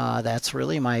 That's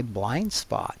really my blind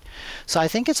spot. So I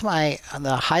think it's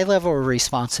the high level of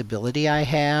responsibility I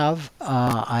have.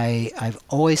 I've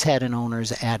always had an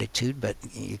owner's attitude, but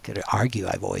you could argue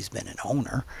I've always been an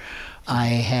owner. I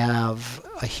have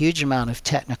a huge amount of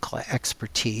technical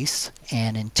expertise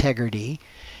and integrity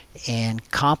and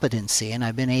competency, and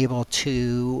I've been able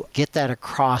to get that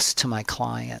across to my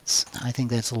clients. I think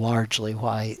that's largely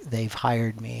why they've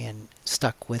hired me and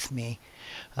stuck with me.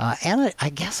 And I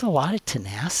guess a lot of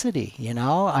tenacity, you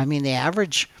know? I mean, the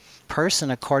average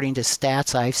person, according to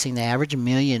stats I've seen, the average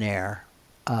millionaire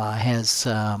has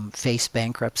faced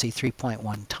bankruptcy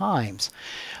 3.1 times.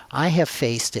 I have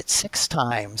faced it 6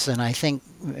 times, and I think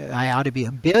I ought to be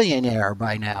a billionaire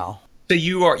by now. So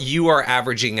you are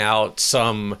averaging out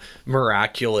some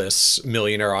miraculous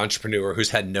millionaire entrepreneur who's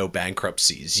had no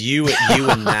bankruptcies. You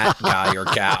and that guy or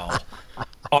gal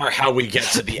are how we get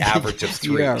to the average of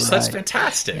 3. Yeah, So that's right.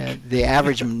 fantastic. Yeah, the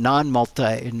average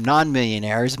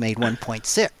non-millionaires made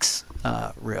 1.6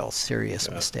 real serious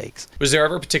mistakes. Was there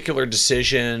ever a particular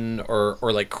decision or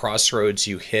like crossroads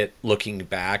you hit looking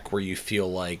back where you feel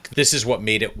like this is what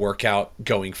made it work out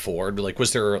going forward? Like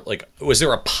was there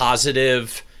a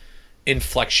positive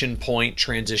inflection point,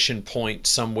 transition point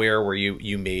somewhere where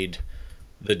you made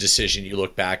the decision, you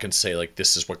look back and say like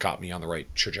this is what got me on the right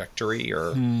trajectory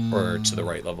or to the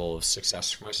right level of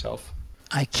success for myself?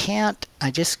 I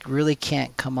just really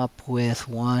can't come up with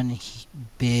one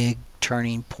big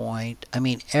turning point. I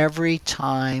mean, every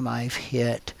time I've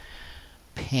hit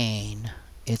pain,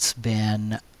 it's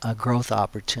been a growth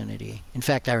opportunity. In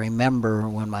fact, I remember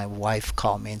when my wife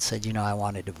called me and said, you know, I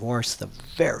want a divorce, the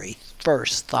very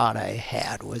first thought I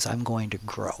had was I'm going to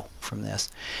grow from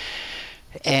this.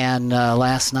 And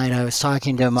last night I was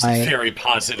talking to It's my... a very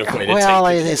positive way to Well,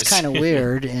 take it's kind of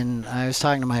weird. And I was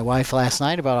talking to my wife last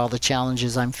night about all the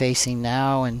challenges I'm facing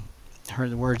now, and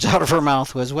the words out of her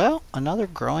mouth was, well, another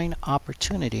growing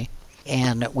opportunity.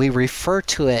 And we refer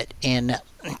to it in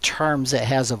terms that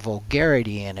has a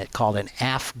vulgarity in it called an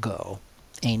AFGO,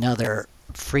 another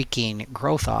freaking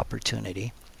growth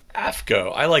opportunity.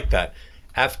 AFGO. I like that.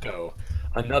 AFGO.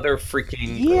 Another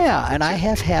freaking Yeah, and I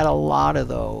have had a lot of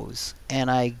those.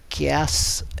 And I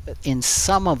guess in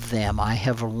some of them I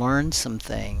have learned some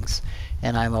things,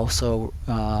 and I've also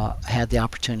had the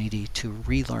opportunity to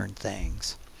relearn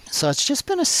things. So it's just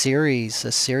been a series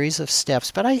of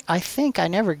steps, but I think I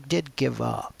never did give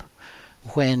up.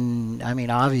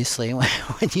 Obviously,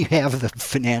 when you have the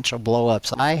financial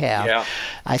blow-ups I have, Yeah.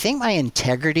 I think my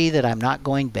integrity that I'm not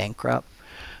going bankrupt,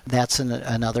 that's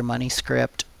another money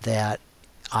script that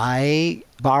I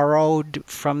borrowed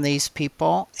from these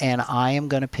people, and I am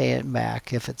going to pay it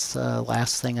back. If it's the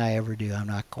last thing I ever do, I'm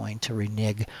not going to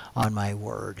renege on my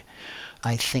word.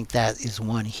 I think that is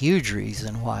one huge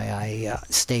reason why I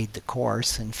stayed the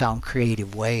course and found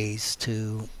creative ways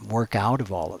to work out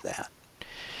of all of that.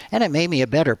 And it made me a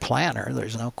better planner.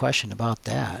 There's no question about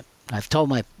that. I've told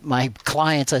my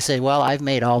clients, I say, well, I've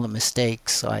made all the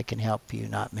mistakes, so I can help you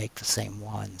not make the same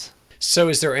ones. So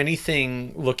is there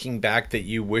anything looking back that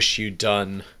you wish you'd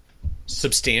done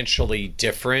substantially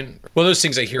different? One of those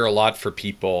things I hear a lot for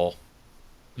people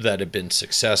that have been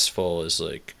successful is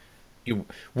like,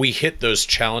 we hit those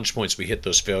challenge points, we hit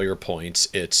those failure points.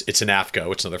 It's an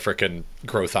AFGO, it's another freaking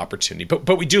growth opportunity.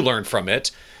 But we do learn from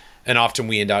it. And often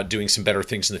we end up doing some better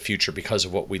things in the future because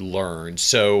of what we learned.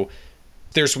 So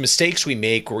there's mistakes we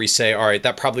make where we say, all right,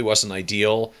 that probably wasn't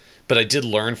ideal, but I did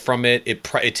learn from it.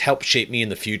 It helped shape me in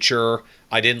the future.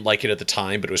 I didn't like it at the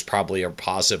time, but it was probably a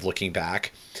positive looking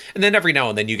back. And then every now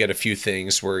and then you get a few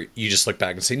things where you just look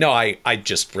back and say, no, I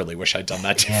just really wish I'd done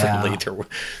that differently. Yeah.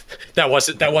 That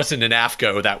wasn't an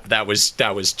AFGO.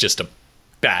 That was just a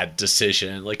bad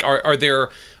decision. Like, are there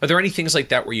any things like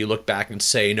that where you look back and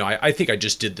say, no, I think I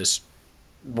just did this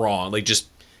wrong? Like, just,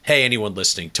 hey, anyone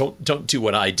listening, don't do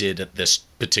what I did at this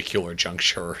particular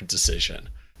juncture or decision.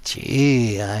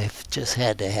 Gee, I've just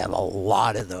had to have a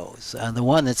lot of those. The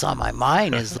one that's on my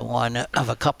mind is the one of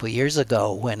a couple of years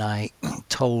ago when I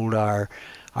told our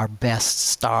best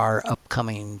star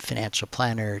upcoming financial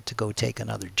planner to go take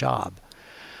another job.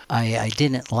 I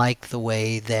didn't like the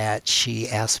way that she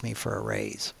asked me for a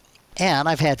raise. And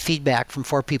I've had feedback from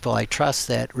 4 people I trust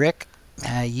that, Rick,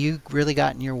 You really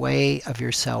got in your way of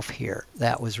yourself here.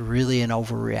 That was really an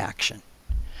overreaction.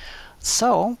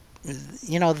 So,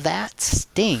 that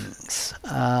stings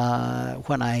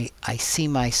when I see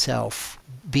myself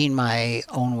being my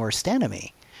own worst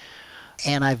enemy.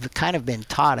 And I've kind of been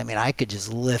taught, I could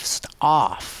just list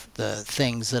off the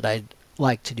things that I'd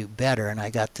like to do better. And I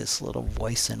got this little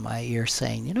voice in my ear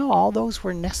saying, all those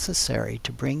were necessary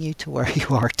to bring you to where you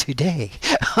are today.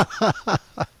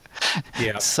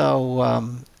 Yeah. So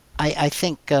I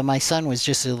think my son was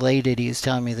just elated. He was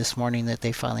telling me this morning that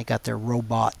they finally got their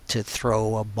robot to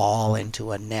throw a ball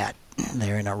into a net.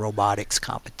 They're in a robotics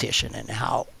competition, and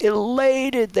how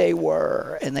elated they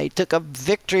were. And they took a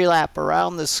victory lap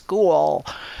around the school.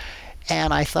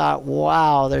 And I thought,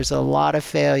 wow, there's a lot of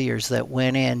failures that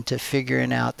went into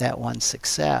figuring out that one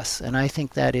success. And I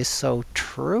think that is so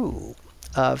true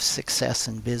of success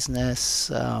in business.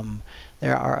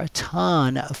 There are a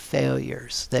ton of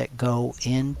failures that go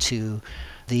into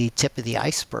the tip of the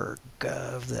iceberg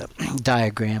of the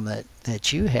diagram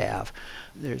that you have.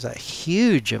 There's a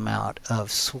huge amount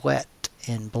of sweat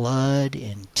and blood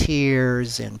and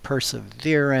tears and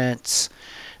perseverance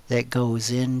that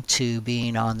goes into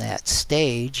being on that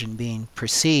stage and being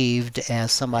perceived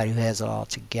as somebody who has it all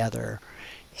together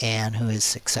and who is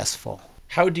successful.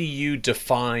 How do you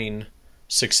define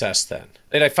success then?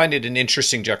 And I find it an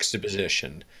interesting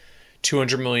juxtaposition.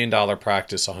 $200 million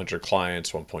practice, 100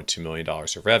 clients, $1.2 million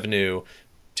of revenue,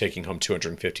 taking home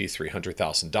 $250,000,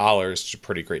 $300,000. It's a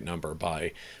pretty great number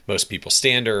by most people's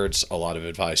standards. A lot of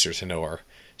advisors I know are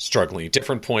struggling at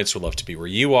different points, would love to be where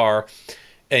you are.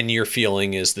 And your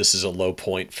feeling is this is a low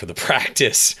point for the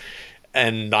practice.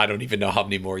 And I don't even know how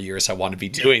many more years I want to be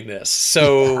doing this.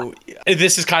 So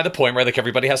This is kind of the point where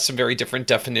everybody has some very different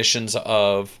definitions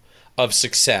of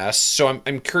success. So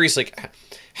I'm curious,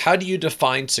 how do you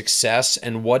define success,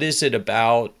 and what is it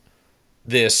about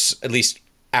this, at least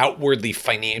outwardly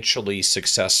financially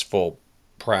successful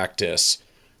practice,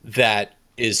 that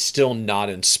is still not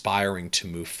inspiring to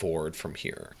move forward from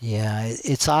here? Yeah,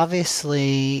 it's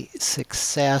obviously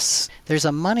success. There's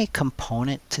a money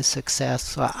component to success.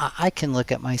 So I can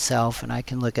look at myself and I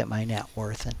can look at my net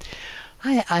worth, and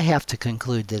I have to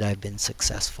conclude that I've been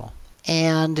successful.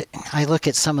 And I look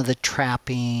at some of the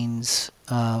trappings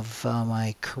of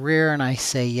my career and I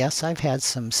say, yes, I've had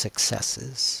some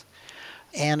successes.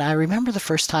 And I remember the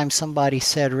first time somebody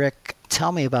said, Rick,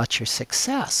 tell me about your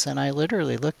success. And I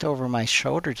literally looked over my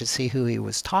shoulder to see who he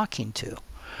was talking to.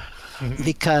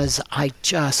 Because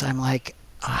I'm like,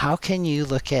 how can you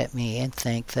look at me and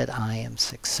think that I am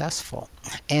successful?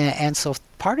 And so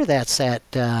part of that's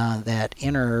that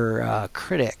inner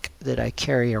critic that I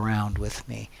carry around with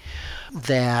me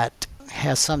that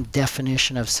has some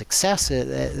definition of success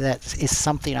that is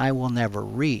something I will never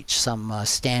reach, some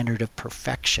standard of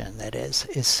perfection that is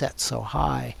set so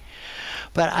high.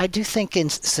 But I do think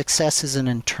success is an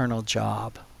internal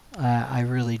job. I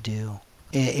really do.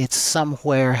 It's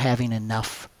somewhere having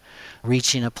enough,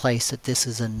 reaching a place that this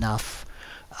is enough,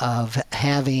 of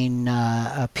having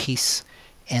a peace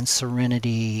and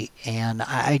serenity. And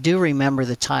I do remember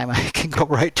the time, I can go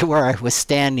right to where I was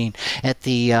standing at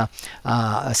the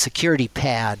security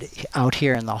pad out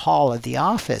here in the hall of the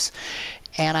office.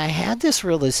 And I had this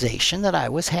realization that I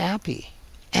was happy.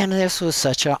 And this was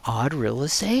such an odd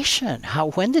realization.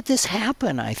 When did this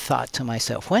happen? I thought to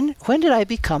myself, when did I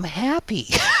become happy?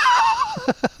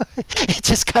 It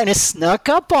just kind of snuck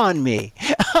up on me.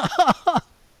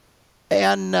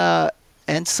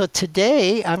 And so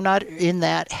today I'm not in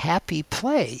that happy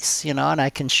place, and I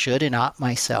can should and ought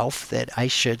myself that I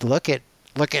should look at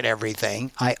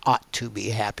everything. I ought to be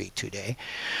happy today.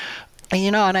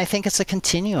 And I think it's a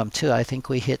continuum too. I think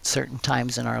we hit certain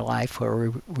times in our life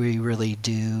where we really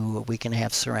do. We can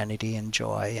have serenity and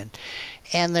joy,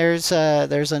 and there's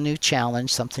a new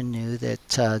challenge, something new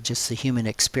that just the human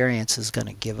experience is going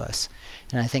to give us.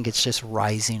 And I think it's just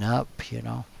rising up,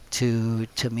 to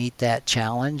meet that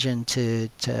challenge, and to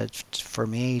for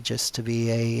me just to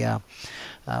be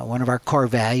one of our core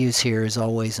values here is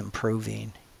always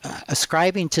improving.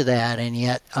 Ascribing to that, and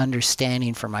yet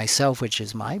understanding for myself, which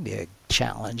is my big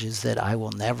challenge, is that I will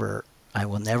never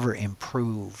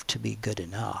improve to be good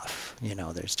enough.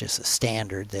 There's just a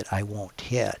standard that I won't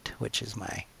hit, which is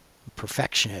my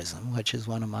perfectionism, which is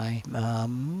one of my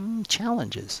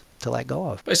challenges to let go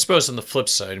of. I suppose on the flip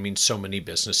side, so many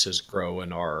businesses grow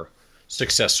and are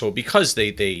successful because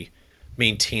they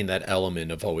maintain that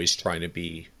element of always trying to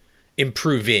be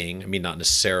improving. Not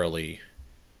necessarily.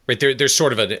 Right, there's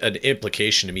sort of an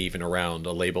implication to me even around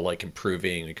a label like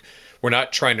improving. We're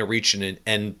not trying to reach an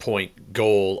endpoint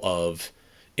goal of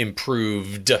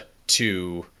improved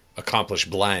to accomplish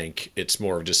blank. It's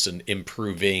more of just an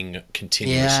improving,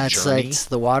 continuous journey. Like it's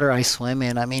the water I swim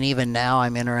in. I mean, even now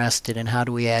I'm interested in how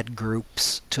do we add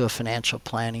groups to a financial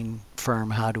planning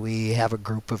firm? How do we have a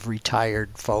group of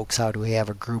retired folks? How do we have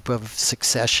a group of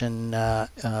succession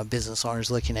business owners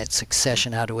looking at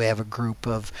succession? How do we have a group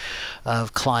of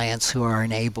clients who are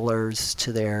enablers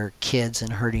to their kids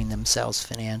and hurting themselves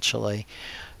financially?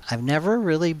 I've never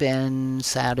really been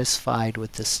satisfied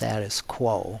with the status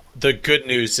quo. The good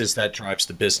news is that drives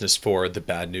the business forward. The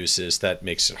bad news is that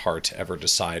makes it hard to ever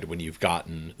decide when you've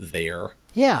gotten there.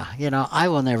 Yeah, I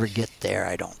will never get there,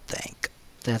 I don't think.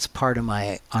 That's part of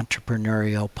my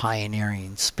entrepreneurial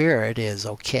pioneering spirit is,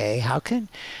 okay, how can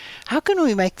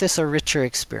we make this a richer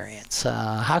experience?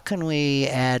 How can we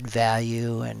add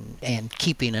value and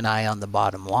keeping an eye on the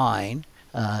bottom line?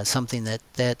 Something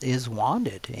that is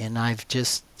wanted. And I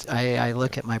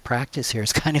look at my practice here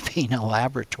as kind of being a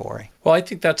laboratory. Well, I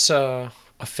think that's a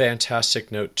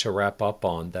fantastic note to wrap up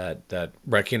on, that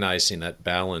recognizing that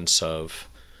balance of,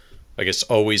 I guess,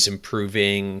 always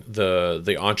improving the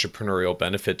entrepreneurial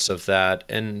benefits of that,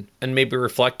 and maybe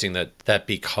reflecting that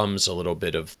becomes a little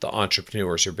bit of the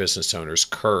entrepreneur's or business owner's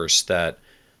curse, that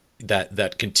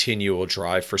continual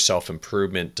drive for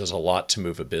self-improvement does a lot to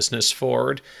move a business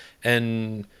forward,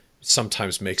 and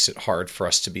sometimes makes it hard for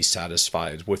us to be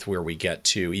satisfied with where we get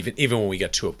to, even when we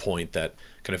get to a point that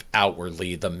kind of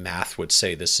outwardly the math would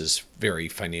say this is very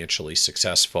financially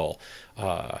successful,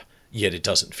 yet it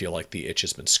doesn't feel like the itch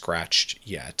has been scratched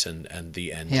yet, and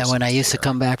the end. Yeah, when I used to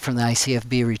come back from the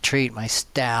ICFB retreat, my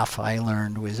staff, I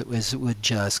learned, would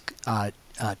just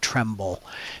tremble,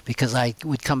 because I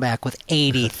would come back with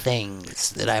 80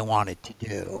 things that I wanted to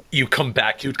do. You'd come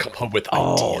home with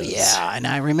ideas. Oh, yeah. And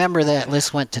I remember that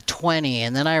list went to 20,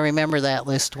 and then I remember that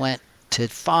list went to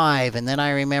 5, and then I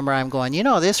remember I'm going,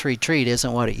 this retreat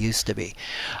isn't what it used to be.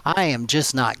 I am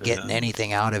just not getting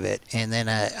anything out of it. And then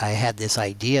I had this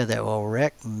idea that, well,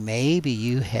 Rick, maybe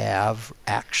you have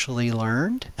actually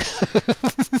learned.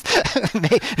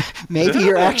 Maybe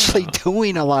you're actually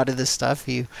doing a lot of the stuff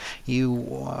you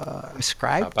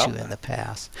ascribed to in the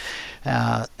past.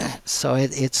 So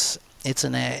it's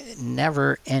a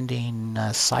never-ending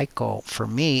cycle for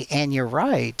me. And you're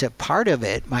right. Part of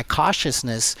it, my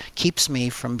cautiousness keeps me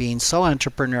from being so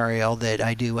entrepreneurial that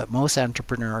I do what most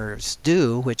entrepreneurs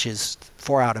do, which is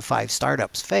 4 out of 5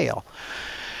 startups fail.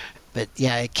 But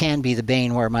yeah, it can be the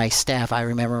bane where my staff, I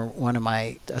remember one of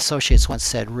my associates once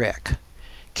said, Rick,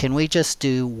 can we just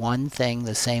do one thing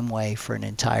the same way for an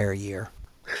entire year?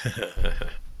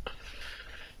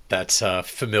 That's a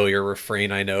familiar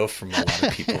refrain, I know, from a lot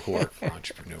of people who work for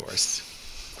entrepreneurs.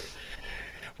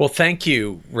 Well, thank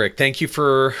you, Rick. Thank you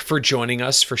for joining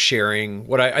us, for sharing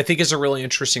what I think is a really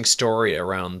interesting story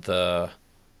around I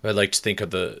like to think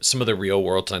of some of the real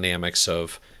world dynamics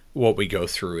of what we go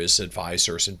through as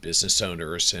advisors and business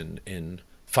owners, and in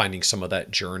finding some of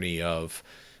that journey of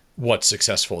what's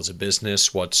successful as a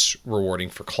business, what's rewarding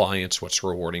for clients, what's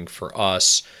rewarding for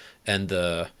us, and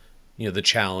the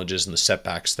challenges and the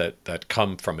setbacks that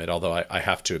come from it. Although I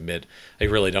have to admit, I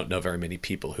really don't know very many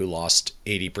people who lost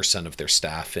 80% of their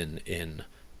staff in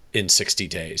 60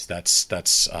 days.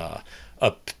 That's a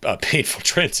painful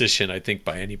transition, I think,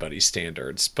 by anybody's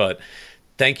standards. But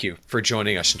thank you for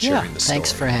joining us and sharing the story.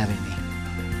 Thanks for having me.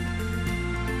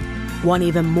 Want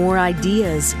even more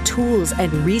ideas, tools,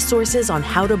 and resources on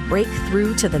how to break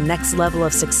through to the next level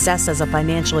of success as a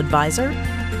financial advisor?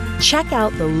 Check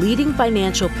out the leading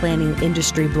financial planning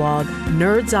industry blog,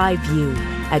 Nerd's Eye View,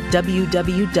 at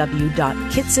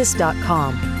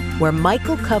www.kitsis.com, where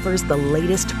Michael covers the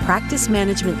latest practice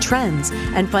management trends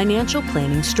and financial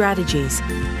planning strategies.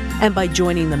 And by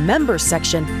joining the members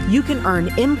section, you can earn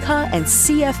IMCA and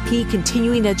CFP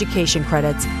continuing education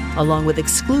credits, along with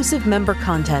exclusive member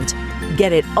content.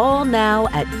 Get it all now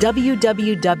at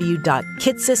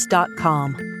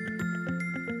www.kitsis.com.